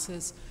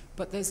sciences,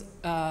 but there's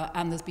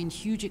been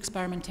huge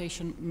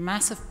experimentation,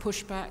 massive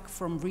pushback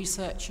from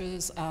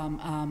researchers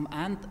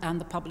and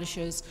the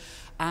publishers,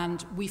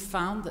 and we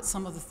found that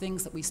some of the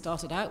things that we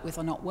started out with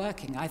are not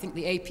working. I think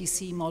the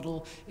APC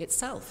model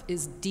itself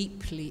is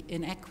deeply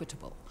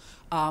inequitable,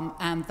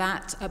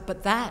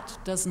 but that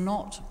does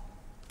not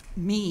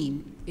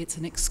mean it's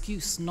an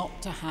excuse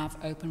not to have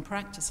open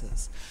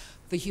practices.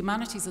 The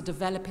humanities are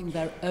developing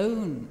their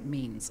own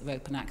means of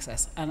open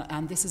access,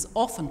 and this is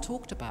often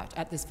talked about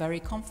at this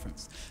very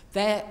conference.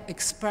 They're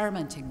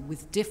experimenting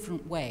with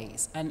different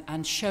ways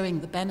and showing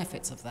the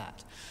benefits of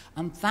that.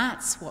 And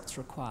that's what's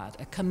required,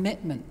 a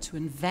commitment to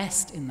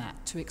invest in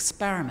that, to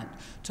experiment,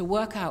 to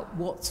work out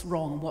what's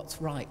wrong and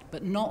what's right,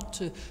 but not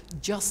to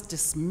just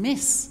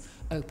dismiss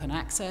open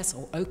access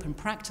or open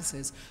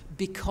practices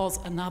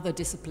because another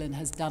discipline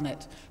has done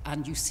it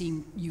and you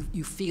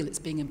feel it's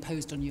being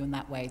imposed on you in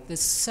that way.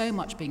 There's so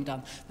much being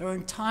done. There are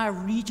entire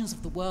regions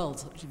of the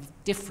world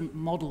with different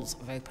models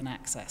of open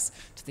access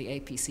to the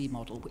APC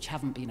model which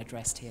haven't been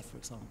addressed here, for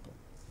example.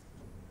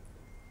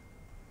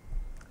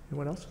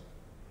 Anyone else?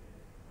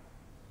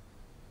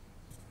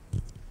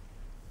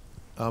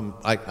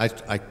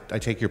 I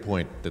take your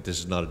point that this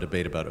is not a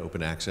debate about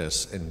open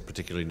access, and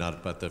particularly not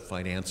about the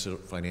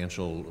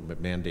financial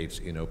mandates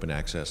in open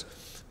access,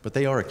 but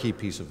they are a key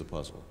piece of the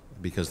puzzle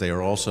because they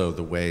are also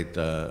the way,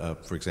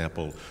 for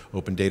example,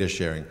 open data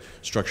sharing.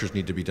 Structures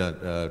need to be done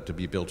to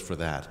be built for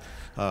that.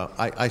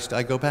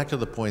 I go back to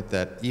the point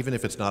that even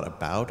if it's not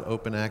about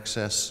open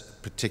access,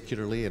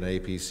 particularly in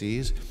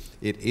APCs,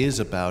 it is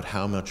about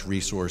how much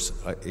resource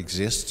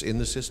exists in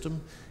the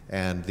system,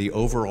 and the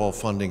overall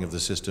funding of the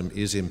system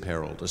is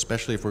imperiled,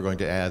 especially if we're going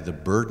to add the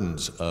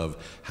burdens of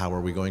how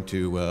are we going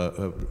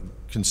to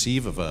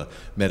conceive of a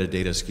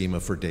metadata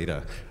schema for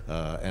data,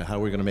 and how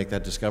are we going to make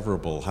that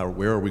discoverable,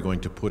 where are we going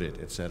to put it,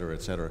 et cetera,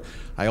 et cetera.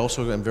 I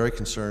also am very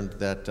concerned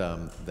that,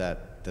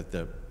 that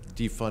the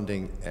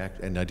defunding act,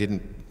 and I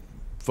didn't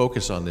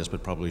focus on this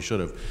but probably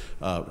should have,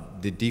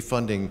 the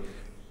defunding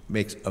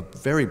makes a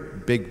very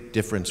big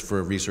difference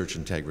for research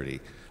integrity.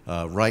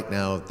 Right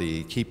now,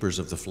 the keepers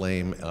of the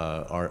flame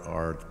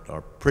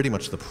are pretty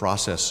much the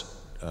process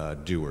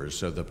doers.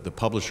 So the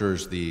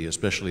publishers,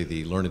 especially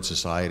the learned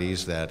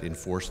societies that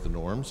enforce the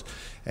norms,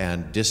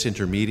 and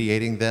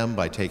disintermediating them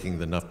by taking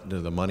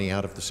the money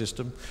out of the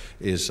system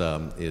is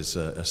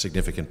a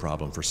significant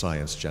problem for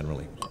science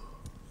generally.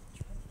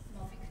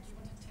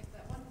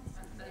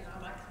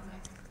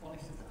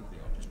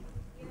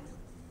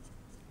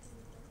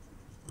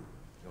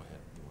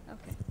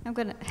 I'm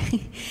gonna.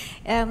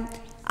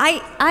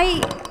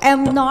 I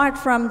am not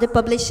from the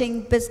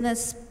publishing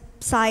business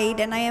side,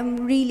 and I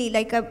am really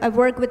like I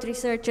work with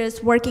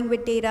researchers working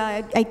with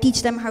data. I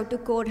teach them how to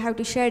code, how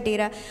to share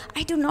data.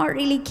 I do not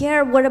really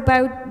care what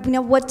about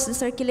what's the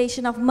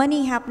circulation of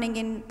money happening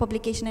in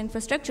publication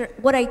infrastructure.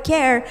 What I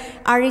care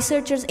are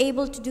researchers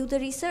able to do the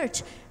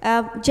research.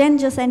 Jen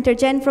just entered.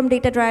 Jen from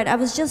Data Dryad. I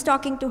was just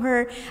talking to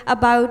her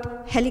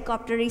about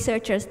helicopter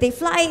researchers. They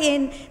fly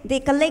in,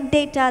 they collect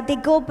data, they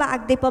go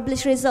back, they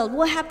publish results.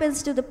 What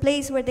happens to the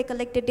place where they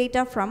collected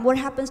data from? What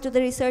happens to the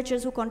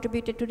researchers who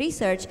contributed to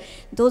research?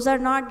 Those are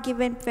not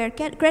given fair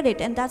credit,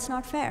 and that's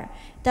not fair.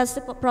 That's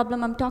the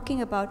problem I'm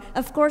talking about.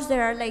 Of course,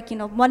 there are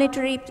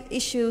monetary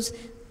issues.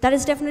 That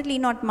is definitely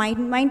not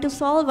mine to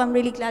solve. I'm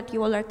really glad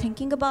you all are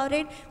thinking about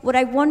it. What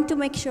I want to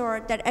make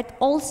sure that at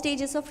all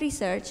stages of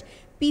research,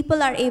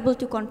 people are able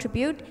to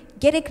contribute,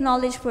 get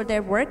acknowledged for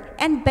their work,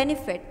 and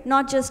benefit,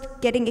 not just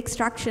getting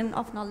extraction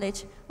of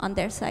knowledge on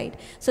their side.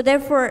 So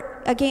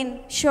therefore, again,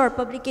 sure,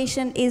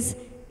 publication is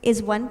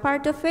one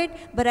part of it,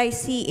 but I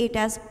see it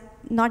as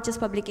not just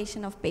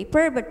publication of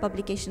paper, but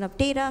publication of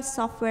data,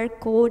 software,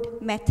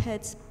 code,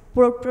 methods,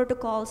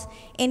 protocols,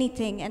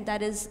 anything, and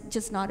that is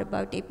just not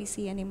about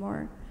APC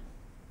anymore.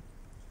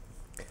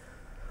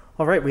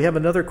 All right, we have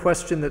another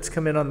question that's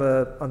come in on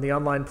the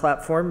online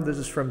platform. This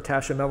is from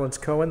Tasha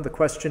Mellons-Cohen. The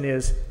question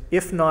is,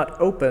 if not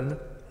open,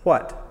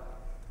 what?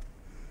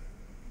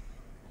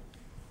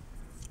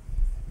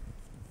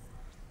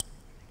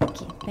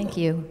 Thank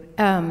you.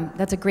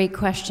 That's a great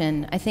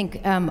question. I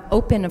think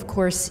open, of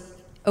course,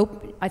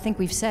 I think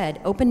we've said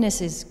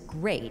openness is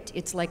great.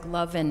 It's like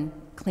love and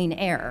clean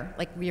air.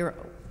 Like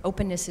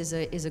openness is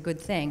a good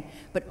thing.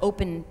 But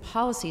open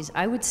policies,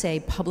 I would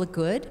say public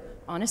good.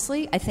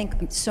 Honestly, I think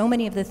so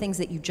many of the things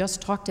that you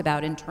just talked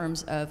about in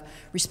terms of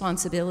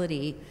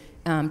responsibility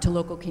to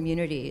local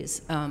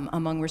communities,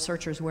 among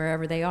researchers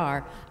wherever they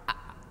are,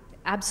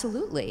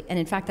 absolutely. And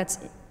in fact, that's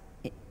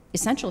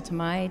essential to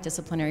my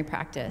disciplinary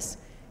practice.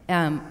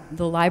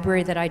 The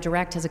library that I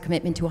direct has a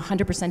commitment to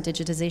 100%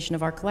 digitization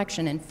of our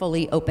collection and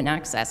fully open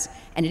access.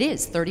 And it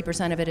is,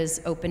 30% of it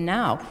is open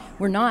now.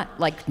 We're not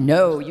like,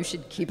 no, you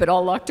should keep it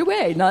all locked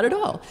away, not at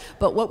all.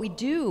 But what we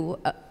do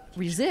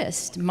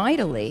resist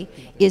mightily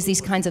is these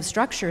kinds of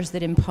structures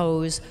that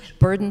impose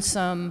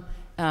burdensome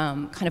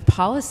kind of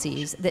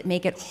policies that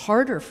make it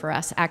harder for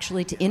us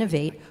actually to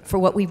innovate for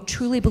what we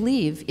truly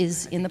believe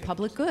is in the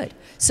public good.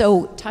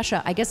 So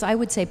Tasha, I guess I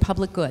would say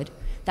public good.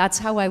 That's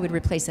how I would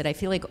replace it. I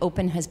feel like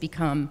open has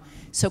become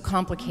so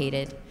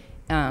complicated,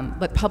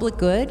 but public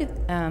good,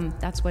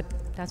 that's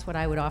what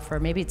I would offer.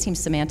 Maybe it seems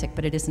semantic,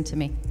 but it isn't to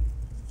me.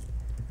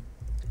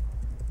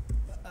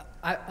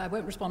 I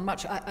won't respond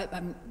much.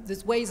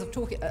 There's ways of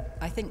talking.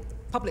 I think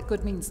public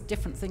good means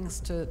different things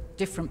to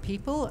different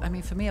people. I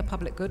mean, for me, a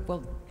public good,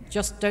 well,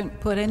 just don't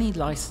put any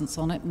license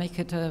on it. Make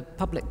it a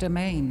public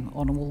domain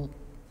on all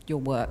your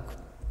work.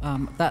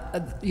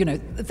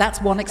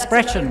 That's one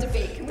expression.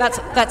 That's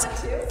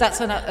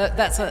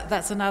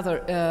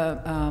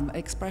another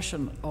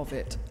expression of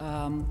it.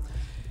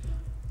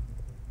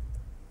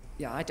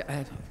 Yeah, I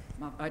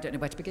don't know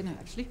where to begin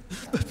actually.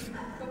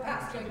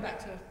 Perhaps going back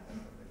to.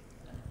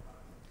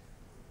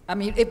 I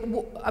mean,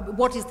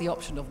 what is the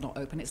option of not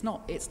open? It's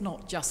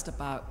not just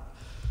about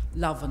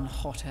love and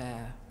hot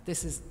air.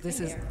 This is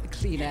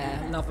clean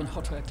air, love and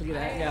hot air, clean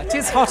air. Yeah, it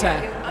is hot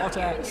air, hot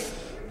air.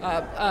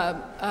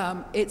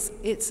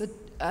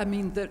 I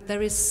mean,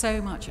 there is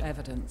so much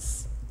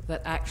evidence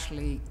that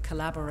actually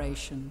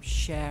collaboration,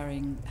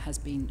 sharing has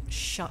been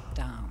shut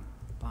down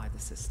by the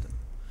system.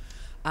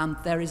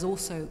 There is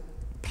also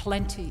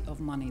plenty of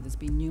money. There's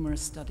been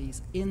numerous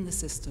studies in the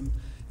system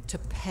to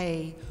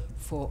pay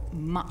for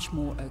much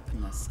more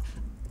openness.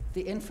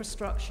 The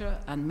infrastructure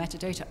and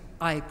metadata,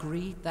 I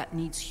agree, that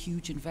needs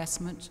huge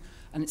investment,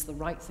 and it's the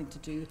right thing to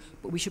do,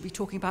 but we should be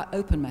talking about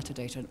open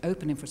metadata and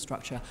open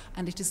infrastructure,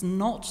 and it is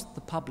not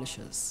the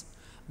publishers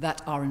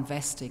that are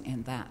investing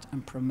in that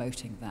and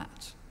promoting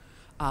that.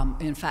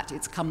 In fact,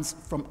 it comes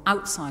from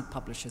outside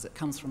publishers. It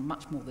comes from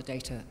much more the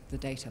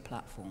data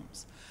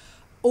platforms.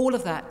 All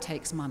of that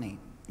takes money.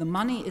 The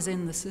money is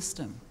in the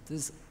system.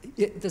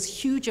 There's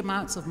huge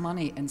amounts of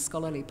money in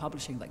scholarly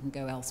publishing that can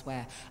go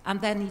elsewhere, and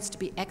there needs to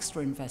be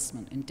extra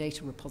investment in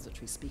data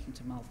repositories, speaking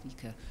to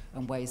Malvika,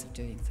 and ways of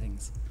doing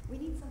things. We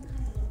need some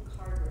kind of little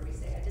card where we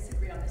say, I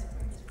disagree on this point.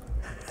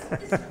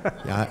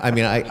 Yeah, I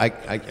mean,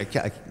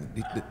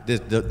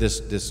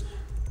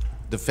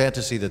 the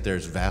fantasy that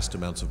there's vast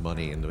amounts of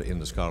money in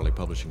the scholarly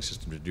publishing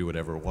system to do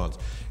whatever it wants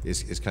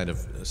is kind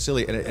of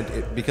silly,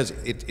 and because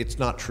it's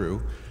not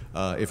true.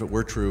 If it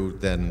were true,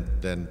 then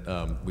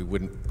we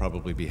wouldn't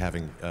probably be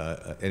having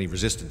any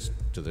resistance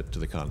to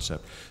the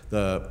concept.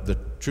 The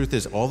truth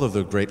is, all of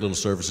the great little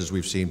services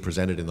we've seen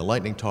presented in the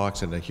lightning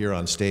talks and here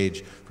on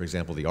stage, for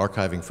example, the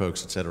archiving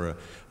folks, et cetera,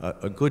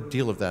 a good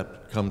deal of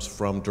that comes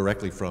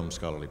directly from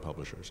scholarly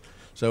publishers.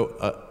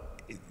 So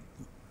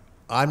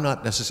I'm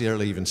not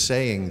necessarily even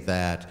saying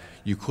that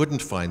you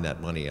couldn't find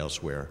that money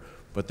elsewhere,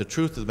 but the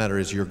truth of the matter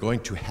is you're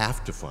going to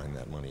have to find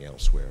that money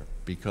elsewhere,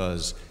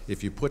 because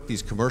if you put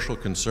these commercial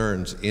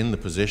concerns in the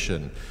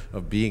position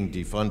of being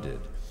defunded,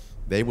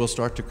 they will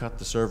start to cut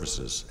the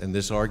services, and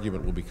this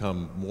argument will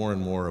become more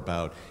and more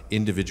about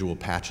individual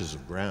patches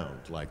of ground,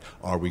 like,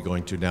 are we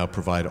going to now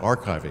provide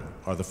archiving?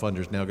 Are the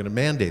funders now going to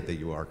mandate that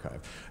you archive?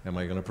 Am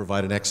I going to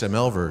provide an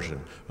XML version?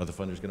 Are the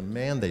funders going to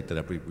mandate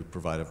that we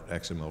provide an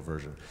XML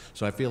version?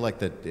 So I feel like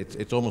that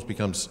it almost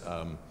becomes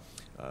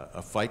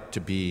a fight to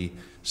be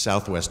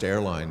Southwest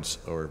Airlines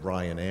or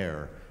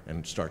Ryanair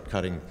and start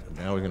cutting.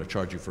 Now we're going to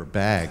charge you for a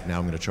bag. Now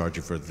I'm going to charge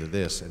you for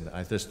this. And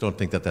I just don't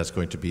think that that's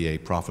going to be a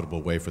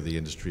profitable way for the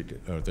industry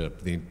or the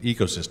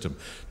ecosystem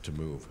to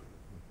move.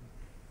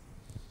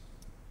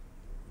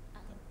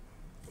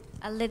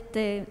 I'll let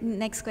the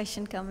next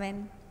question come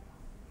in.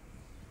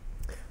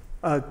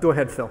 Go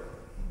ahead, Phil.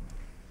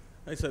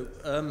 Hey, so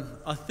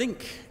I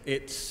think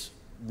it's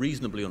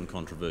reasonably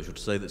uncontroversial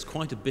to say there's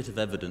quite a bit of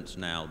evidence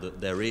now that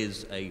there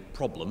is a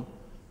problem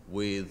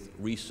with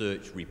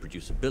research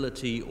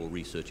reproducibility or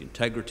research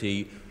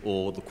integrity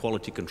or the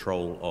quality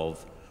control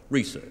of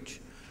research.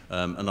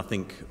 And I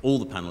think all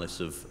the panelists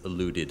have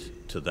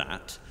alluded to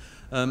that.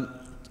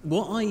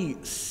 What I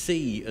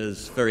see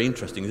as very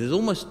interesting is there's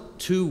almost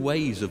two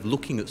ways of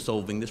looking at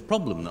solving this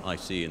problem that I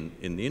see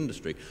in the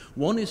industry.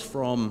 One is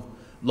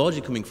largely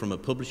coming from a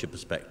publisher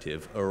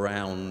perspective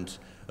around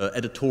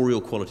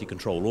editorial quality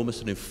control,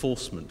 almost an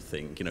enforcement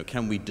thing. You know,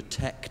 can we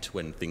detect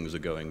when things are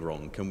going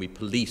wrong? Can we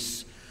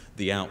police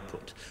the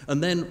output?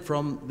 And then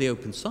from the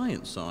open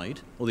science side,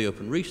 or the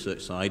open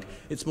research side,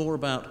 it's more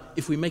about,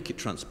 if we make it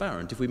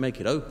transparent, if we make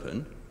it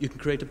open, you can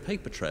create a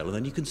paper trail, and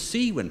then you can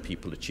see when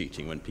people are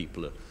cheating, when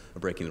people are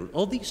breaking the rules.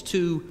 Are these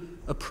two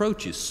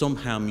approaches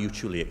somehow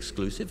mutually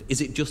exclusive?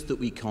 Is it just that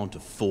we can't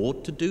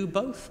afford to do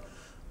both?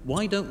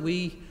 Why don't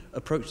we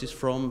approach this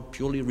from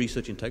purely a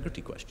research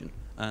integrity question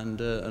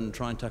and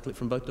try and tackle it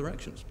from both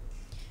directions?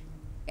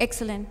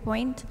 Excellent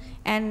point,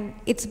 and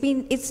it's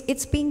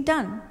being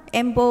done.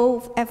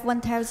 EMBO,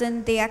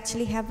 F1000, they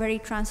actually have very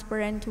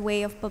transparent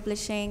way of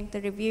publishing the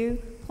review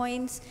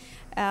points,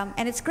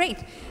 and it's great.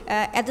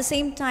 At the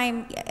same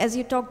time, as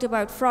you talked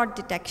about, fraud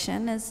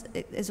detection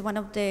is one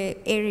of the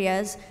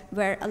areas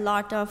where a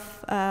lot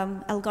of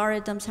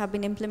algorithms have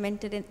been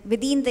implemented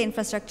within the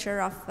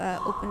infrastructure of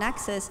open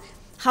access.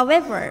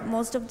 However,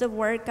 most of the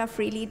work are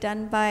freely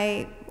done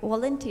by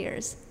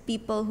volunteers,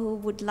 people who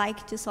would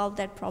like to solve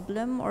that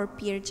problem, or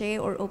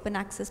PeerJ or open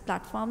access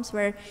platforms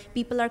where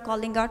people are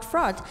calling out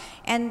fraud.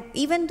 And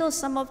even though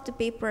some of the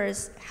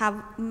papers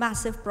have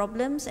massive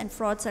problems and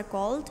frauds are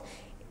called,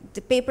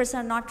 the papers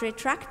are not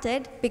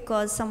retracted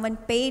because someone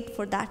paid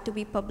for that to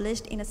be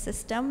published in a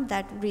system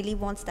that really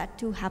wants that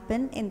to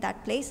happen in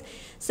that place.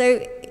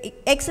 So,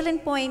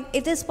 excellent point.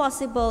 It is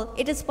possible.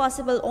 It is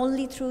possible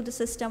only through the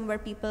system where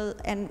people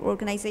and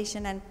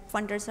organization and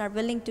funders are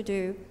willing to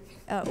do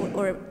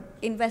or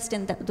invest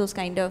in those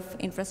kind of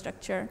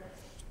infrastructure.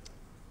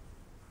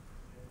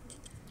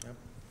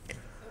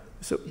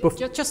 So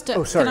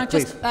can I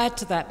just add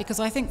to that, because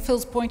I think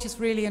Phil's point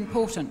is really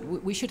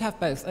important. We should have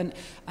both, and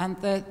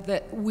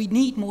we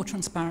need more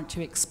transparency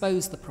to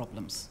expose the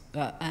problems.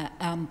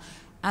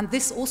 And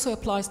this also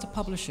applies to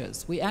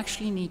publishers. We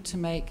actually need to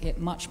make it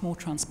much more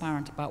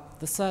transparent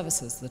about the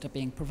services that are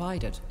being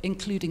provided,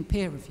 including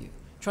peer review.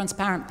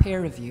 transparent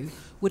peer review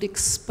would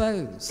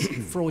expose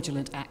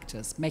fraudulent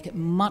actors, make it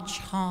much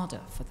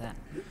harder for them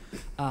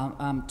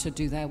to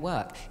do their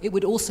work. It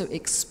would also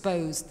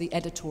expose the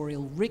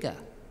editorial rigor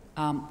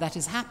that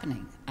is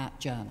happening at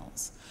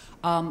journals.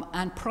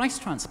 And price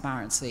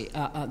transparency,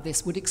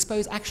 this would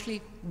expose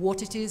actually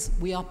what it is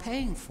we are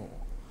paying for.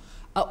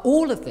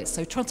 All of this,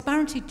 so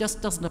transparency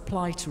just doesn't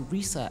apply to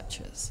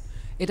researchers.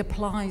 It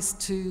applies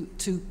to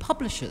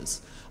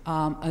publishers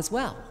as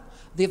well.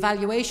 The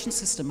evaluation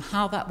system,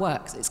 how that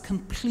works, is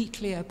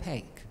completely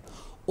opaque.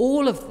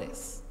 All of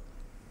this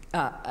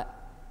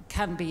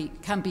can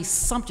be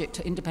subject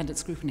to independent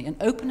scrutiny, and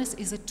openness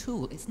is a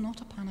tool. It's not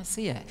a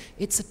panacea.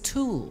 It's a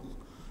tool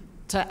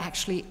to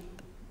actually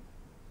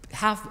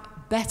have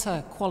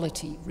better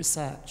quality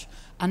research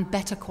and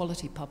better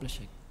quality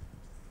publishing.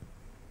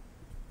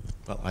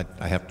 Well,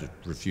 I have to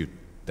refute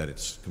that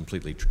it's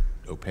completely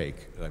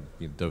opaque. I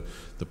mean,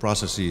 the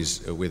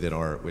processes within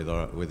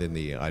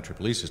the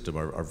IEEE system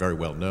are very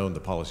well known. The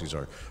policies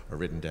are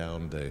written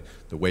down.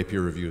 The way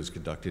peer review is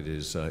conducted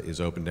is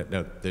open.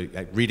 Now,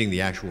 reading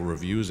the actual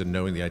reviews and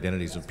knowing the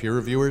identities of peer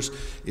reviewers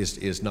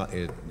is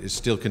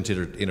still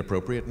considered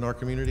inappropriate in our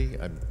community.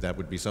 That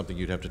would be something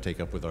you'd have to take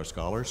up with our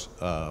scholars.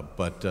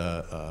 But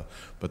the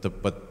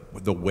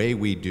way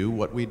we do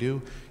what we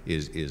do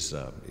is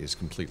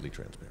completely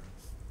transparent.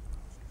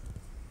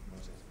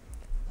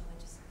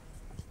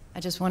 I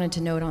just wanted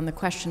to note on the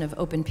question of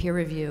open peer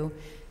review,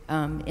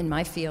 in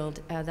my field,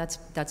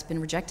 that's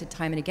been rejected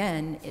time and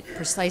again,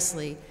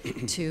 precisely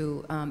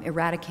to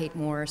eradicate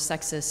more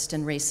sexist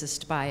and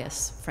racist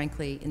bias,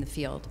 frankly, in the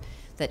field.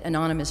 That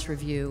anonymous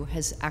review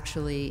has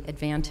actually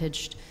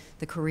advantaged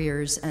the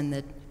careers and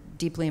the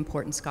deeply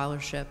important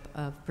scholarship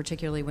of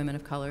particularly women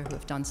of color who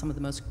have done some of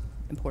the most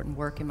important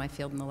work in my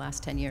field in the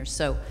last 10 years.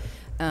 So,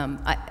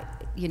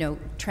 you know,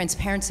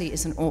 transparency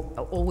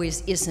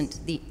always isn't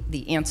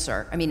the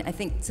answer. I mean, I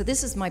think, so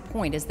this is my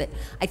point, is that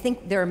I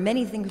think there are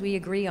many things we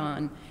agree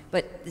on,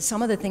 but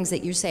some of the things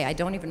that you say, I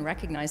don't even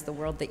recognize the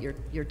world that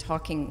you're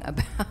talking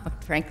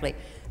about, frankly.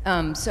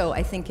 So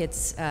I think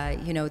it's,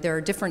 you know, there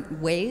are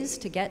different ways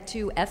to get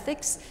to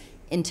ethics,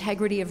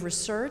 integrity of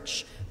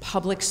research,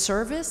 public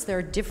service. There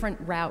are different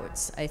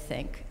routes, I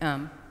think.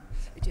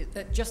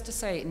 Just to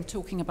say, in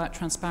talking about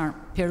transparent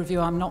peer review,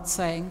 I'm not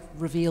saying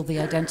reveal the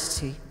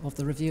identity of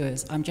the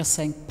reviewers. I'm just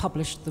saying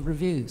publish the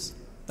reviews.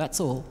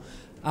 That's all.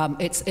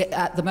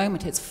 At the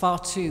moment, it's far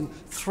too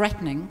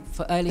threatening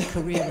for early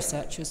career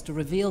researchers to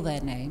reveal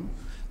their name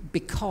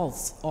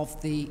because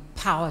of the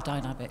power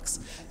dynamics.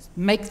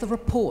 Make the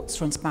reports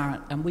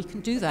transparent, and we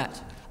can do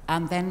that,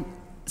 and then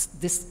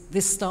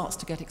this starts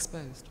to get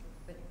exposed.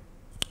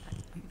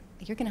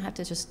 You're going to have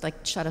to just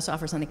like shut us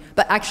off or something.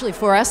 But actually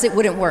for us it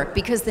wouldn't work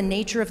because the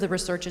nature of the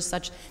research is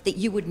such that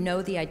you would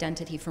know the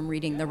identity from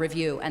reading the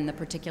review and the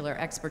particular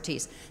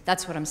expertise.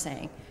 That's what I'm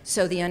saying.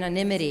 So the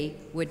anonymity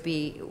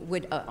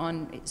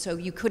so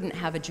you couldn't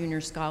have a junior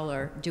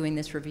scholar doing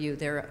this review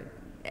there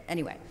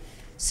anyway.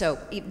 So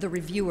the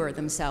reviewer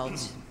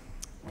themselves,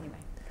 anyway.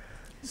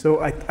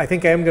 So I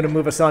think I am going to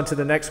move us on to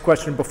the next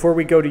question. Before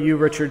we go to you,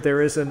 Richard,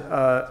 there is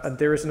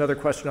another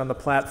question on the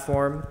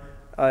platform.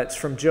 It's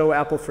from Joe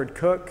Appleford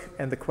Cook,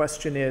 and the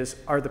question is,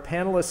 are the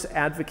panelists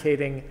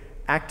advocating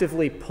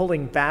actively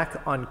pulling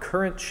back on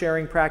current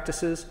sharing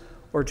practices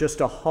or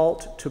just a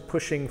halt to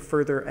pushing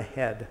further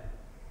ahead?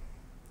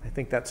 I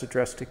think that's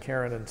addressed to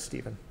Karin and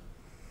Stephen.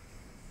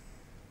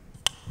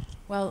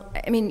 Well,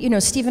 I mean, you know,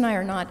 Steve and I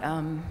are not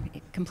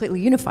completely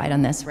unified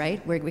on this,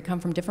 right? We come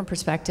from different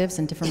perspectives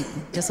and different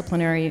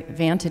disciplinary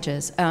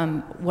vantages.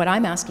 What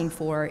I'm asking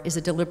for is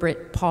a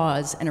deliberate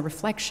pause and a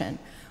reflection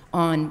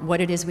on what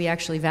it is we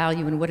actually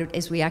value and what it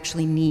is we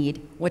actually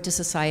need. What does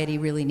society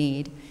really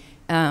need?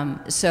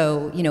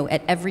 So, you know,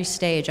 at every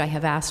stage I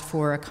have asked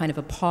for a kind of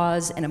a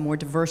pause and a more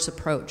diverse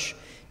approach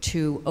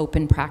to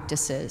open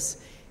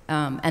practices.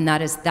 And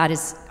that is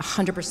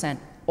 100%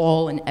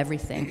 all and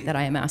everything that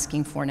I am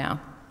asking for now.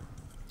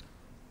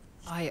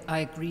 I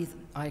agree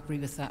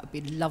with that. It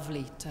would be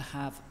lovely to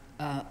have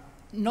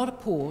not a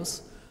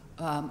pause,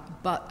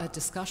 but a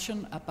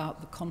discussion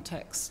about the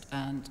context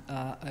and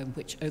in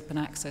which open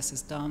access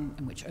is done,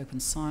 in which open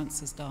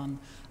science is done,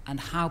 and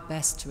how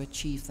best to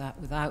achieve that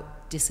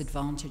without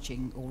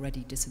disadvantaging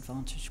already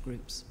disadvantaged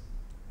groups.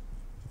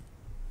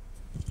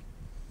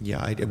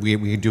 Yeah,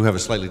 we do have a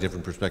slightly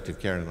different perspective,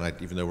 Karin and I,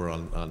 even though we're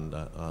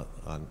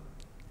on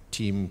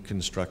team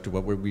constructive.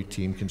 What were we?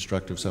 Team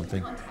constructive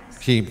something?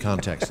 Team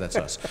context. That's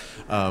us.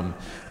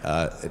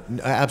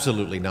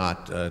 Absolutely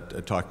not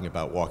talking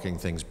about walking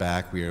things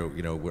back.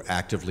 We're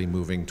actively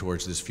moving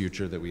towards this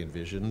future that we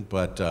envision.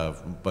 But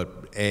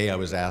I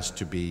was asked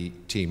to be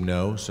team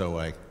no, so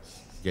I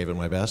gave it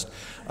my best.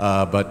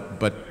 But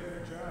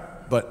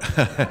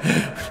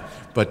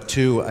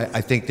two,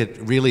 I think that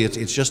really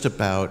it's just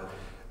about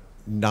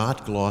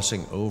not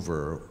glossing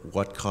over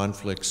what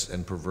conflicts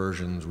and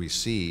perversions we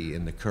see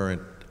in the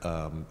current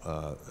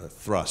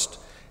thrust,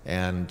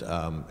 and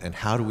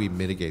how do we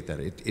mitigate that?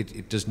 It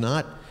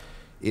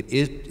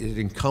is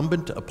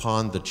incumbent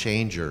upon the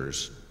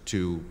changers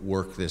to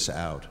work this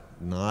out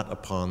not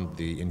upon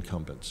the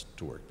incumbents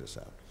to work this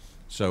out.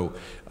 So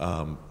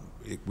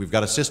we've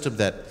got a system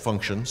that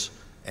functions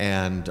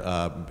and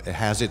it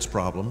has its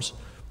problems,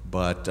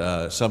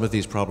 but some of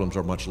these problems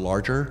are much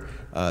larger,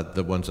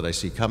 the ones that I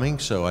see coming,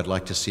 so I'd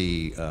like to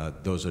see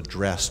those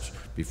addressed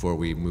before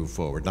we move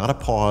forward. Not a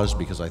pause,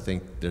 because I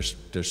think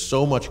there's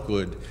so much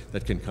good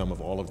that can come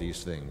of all of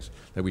these things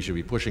that we should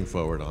be pushing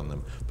forward on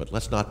them, but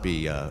let's not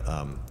be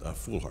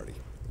foolhardy.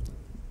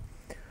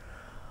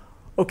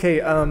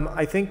 Okay,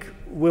 I think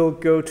we'll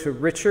go to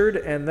Richard,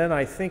 and then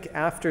I think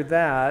after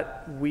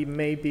that we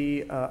may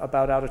be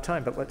about out of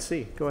time, but let's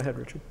see. Go ahead,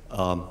 Richard.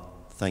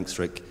 Thanks,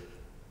 Rick,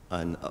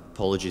 and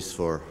apologies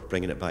for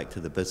bringing it back to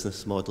the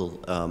business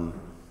model.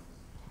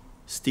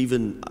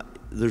 Stephen,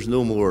 there's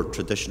no more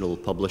traditional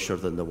publisher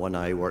than the one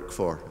I work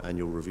for,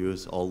 Annual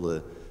Reviews. All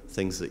the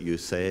things that you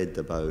said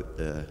about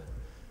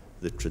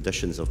the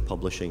traditions of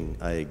publishing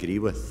I agree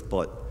with,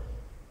 but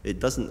it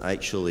doesn't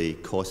actually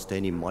cost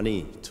any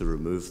money to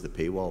remove the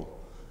paywall.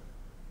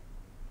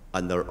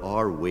 And there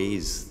are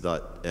ways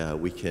that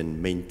we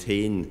can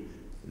maintain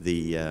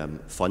the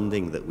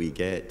funding that we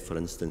get. For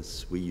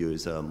instance, we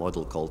use a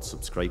model called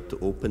Subscribe to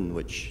Open,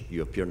 which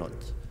you appear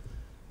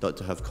not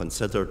to have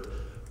considered,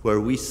 where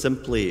we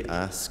simply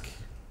ask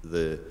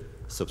the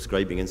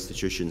subscribing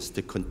institutions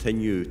to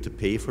continue to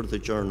pay for the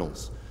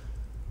journals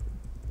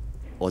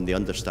on the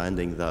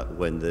understanding that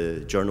when the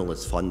journal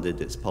is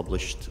funded, it's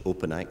published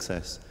open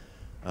access.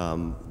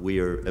 We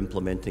are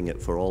implementing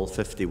it for all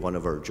 51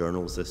 of our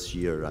journals this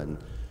year, and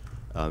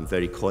I'm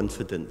very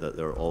confident that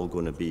they're all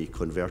going to be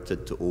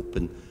converted to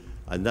open.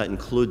 And that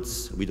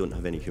includes, we don't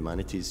have any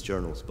humanities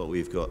journals, but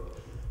we've got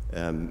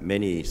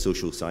many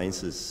social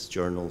sciences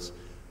journals,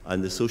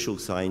 and the social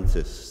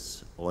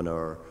scientists on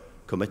our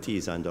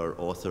committees and our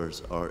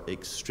authors are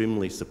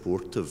extremely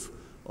supportive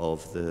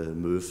of the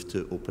move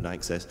to open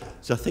access.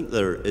 So I think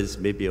there is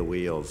maybe a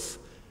way of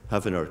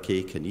having our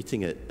cake and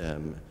eating it.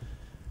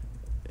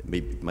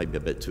 It might be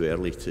a bit too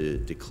early to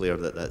declare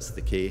that that's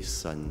the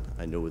case, and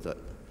I know that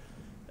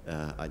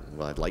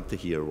I'd like to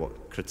hear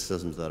what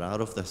criticisms there are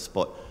of this,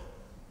 but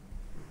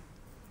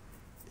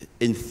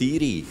in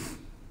theory,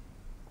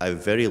 a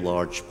very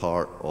large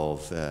part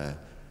of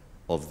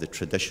the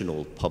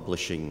traditional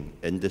publishing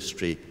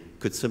industry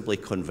could simply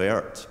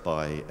convert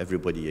by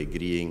everybody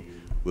agreeing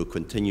we'll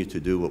continue to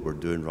do what we're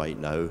doing right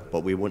now,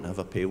 but we won't have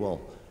a paywall.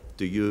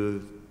 Do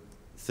you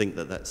think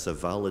that that's a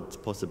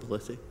valid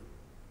possibility?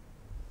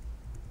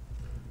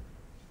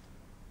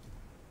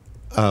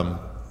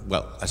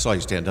 Well, I saw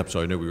you stand up,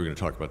 so I knew we were going to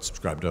talk about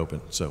Subscribe to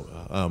Open. So,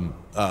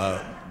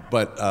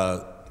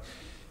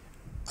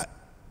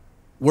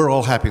 we're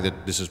all happy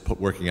that this is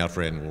working out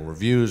for Annual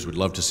Reviews. We'd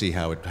love to see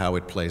how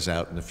it plays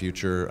out in the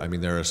future. I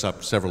mean, there are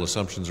several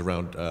assumptions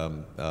around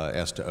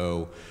S to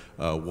O.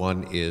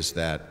 One is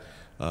that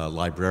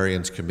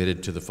librarians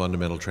committed to the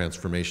fundamental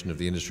transformation of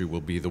the industry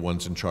will be the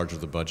ones in charge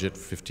of the budget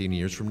 15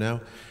 years from now.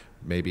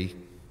 Maybe,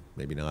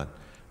 maybe not.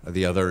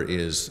 The other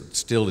is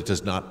still it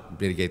does not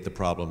mitigate the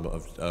problem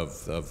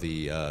of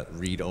the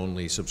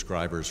read-only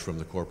subscribers from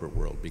the corporate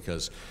world,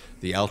 because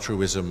the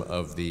altruism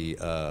of the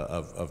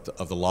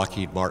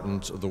Lockheed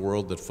Martins of the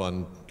world that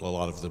fund a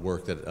lot of the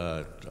work that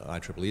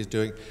IEEE is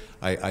doing,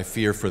 I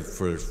fear for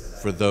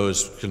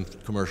those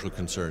commercial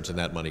concerns and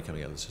that money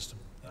coming out of the system.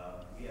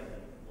 We haven't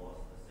lost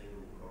a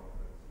single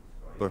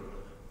corporate subscriber,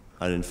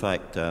 and in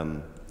fact,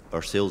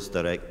 our sales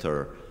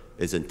director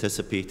is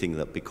anticipating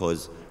that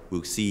because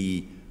we'll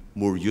see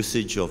more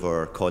usage of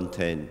our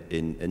content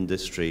in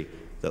industry,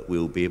 that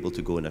we'll be able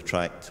to go and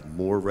attract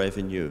more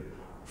revenue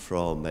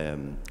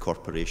from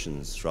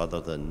corporations rather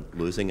than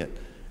losing it,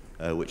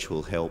 which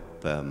will help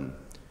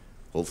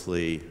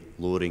hopefully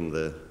lowering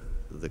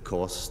the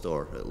cost,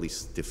 or at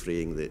least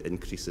defraying the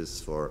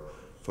increases for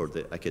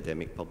the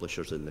academic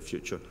publishers in the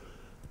future.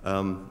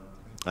 And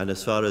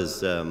as far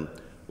as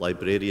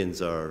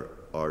librarians are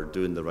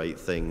doing the right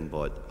thing,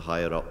 but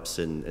higher ups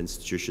in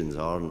institutions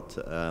aren't,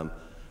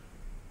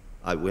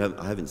 I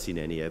haven't seen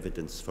any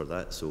evidence for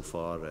that so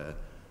far.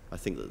 I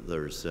think that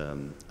there's a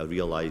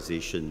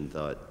realization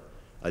that,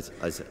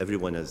 as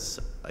everyone has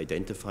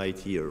identified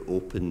here,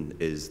 open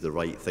is the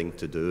right thing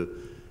to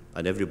do,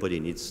 and everybody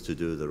needs to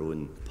do their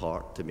own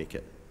part to make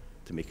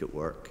it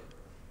work.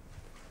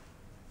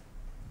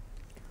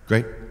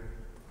 Great.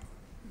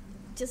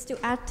 Just to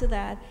add to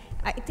that,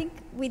 I think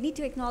we need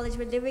to acknowledge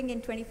we're living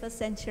in 21st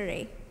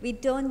century. We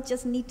don't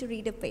just need to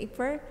read a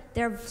paper.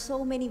 There are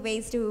so many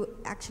ways to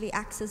actually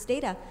access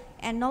data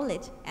and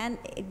knowledge. And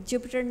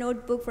Jupyter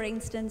Notebook, for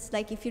instance,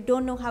 like if you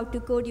don't know how to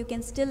code, you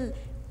can still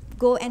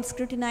go and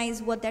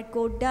scrutinize what that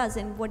code does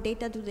and what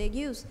data do they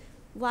use.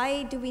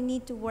 Why do we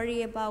need to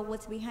worry about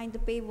what's behind the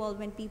paywall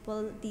when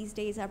people these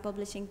days are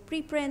publishing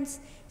preprints,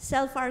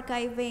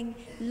 self-archiving,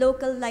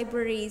 local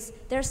libraries?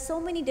 There are so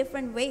many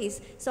different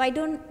ways. So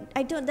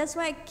that's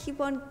why I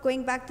keep on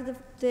going back to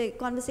the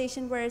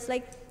conversation where it's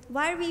like,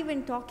 why are we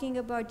even talking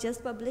about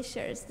just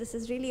publishers? This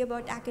is really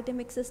about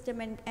academic system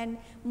and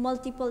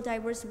multiple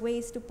diverse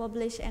ways to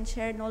publish and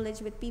share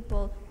knowledge with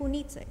people who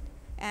needs it.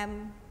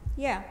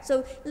 Yeah,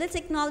 so let's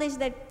acknowledge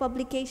that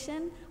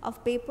publication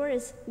of paper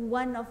is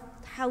one of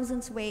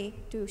thousands way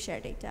to share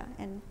data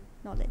and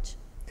knowledge.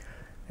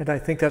 And I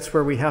think that's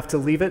where we have to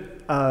leave it.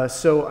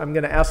 So I'm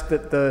going to ask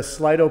that the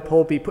Slido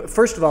poll be put.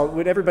 First of all,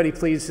 would everybody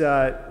please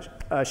share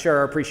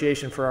our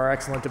appreciation for our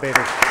excellent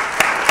debaters?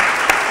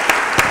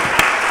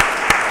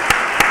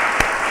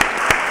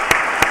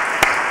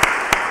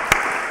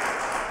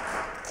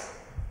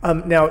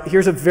 Now,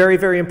 here's a very,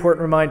 very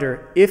important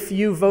reminder. If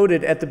you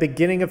voted at the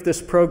beginning of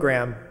this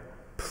program,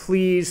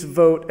 please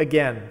vote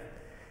again.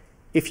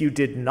 If you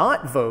did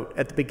not vote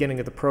at the beginning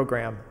of the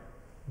program,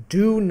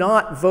 do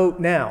not vote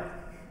now,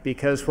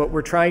 because what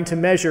we're trying to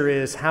measure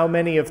is how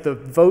many of the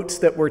votes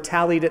that were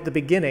tallied at the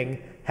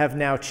beginning have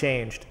now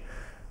changed.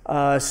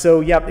 So,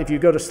 yep, if you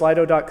go to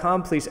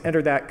slido.com, please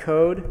enter that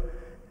code,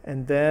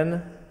 and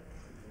then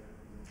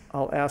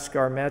I'll ask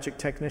our magic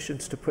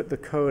technicians to put the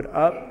code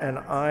up, and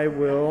I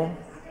will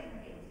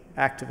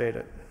activate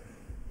it.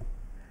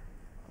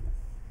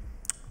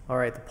 All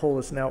right, the poll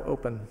is now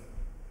open.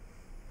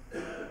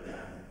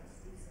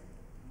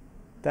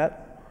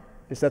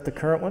 Is that the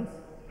current one?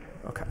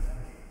 Okay.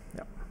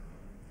 Yep.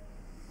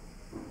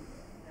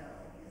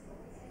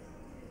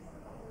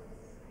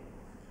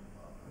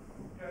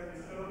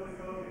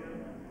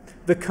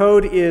 The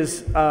code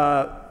is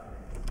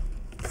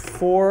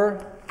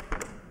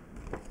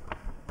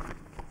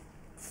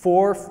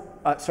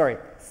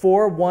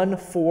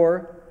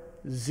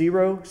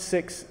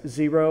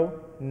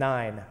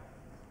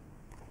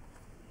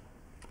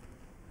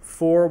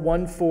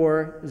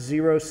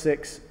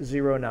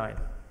 4140609.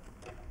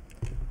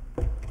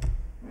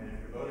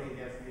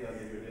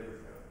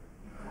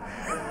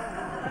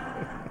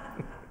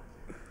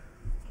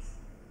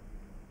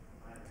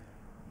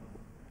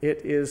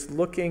 It is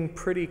looking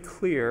pretty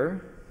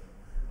clear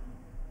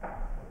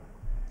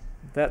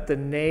that the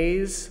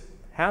nays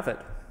have it.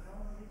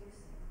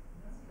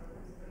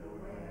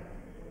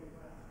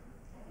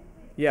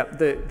 Yeah,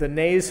 the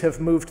nays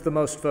have moved the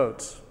most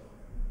votes.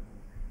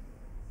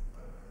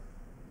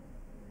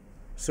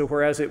 So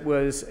whereas it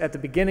was, at the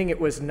beginning, it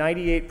was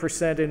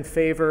 98% in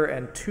favor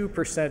and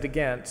 2%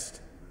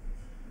 against,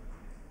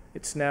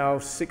 it's now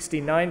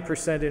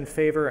 69% in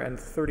favor and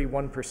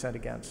 31%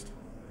 against.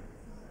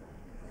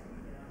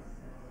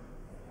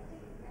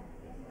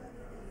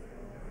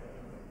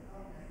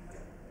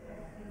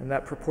 And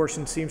that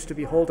proportion seems to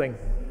be holding.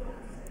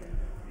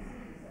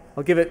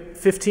 I'll give it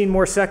 15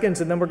 more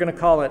seconds and then we're going to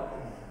call it.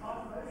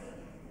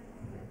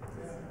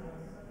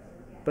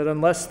 But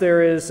unless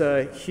there is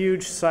a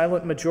huge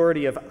silent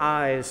majority of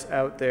ayes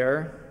out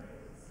there,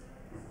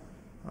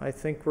 I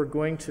think we're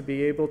going to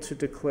be able to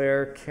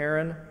declare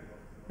Karin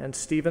and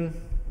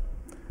Stephen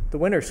the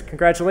winners.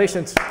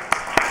 Congratulations.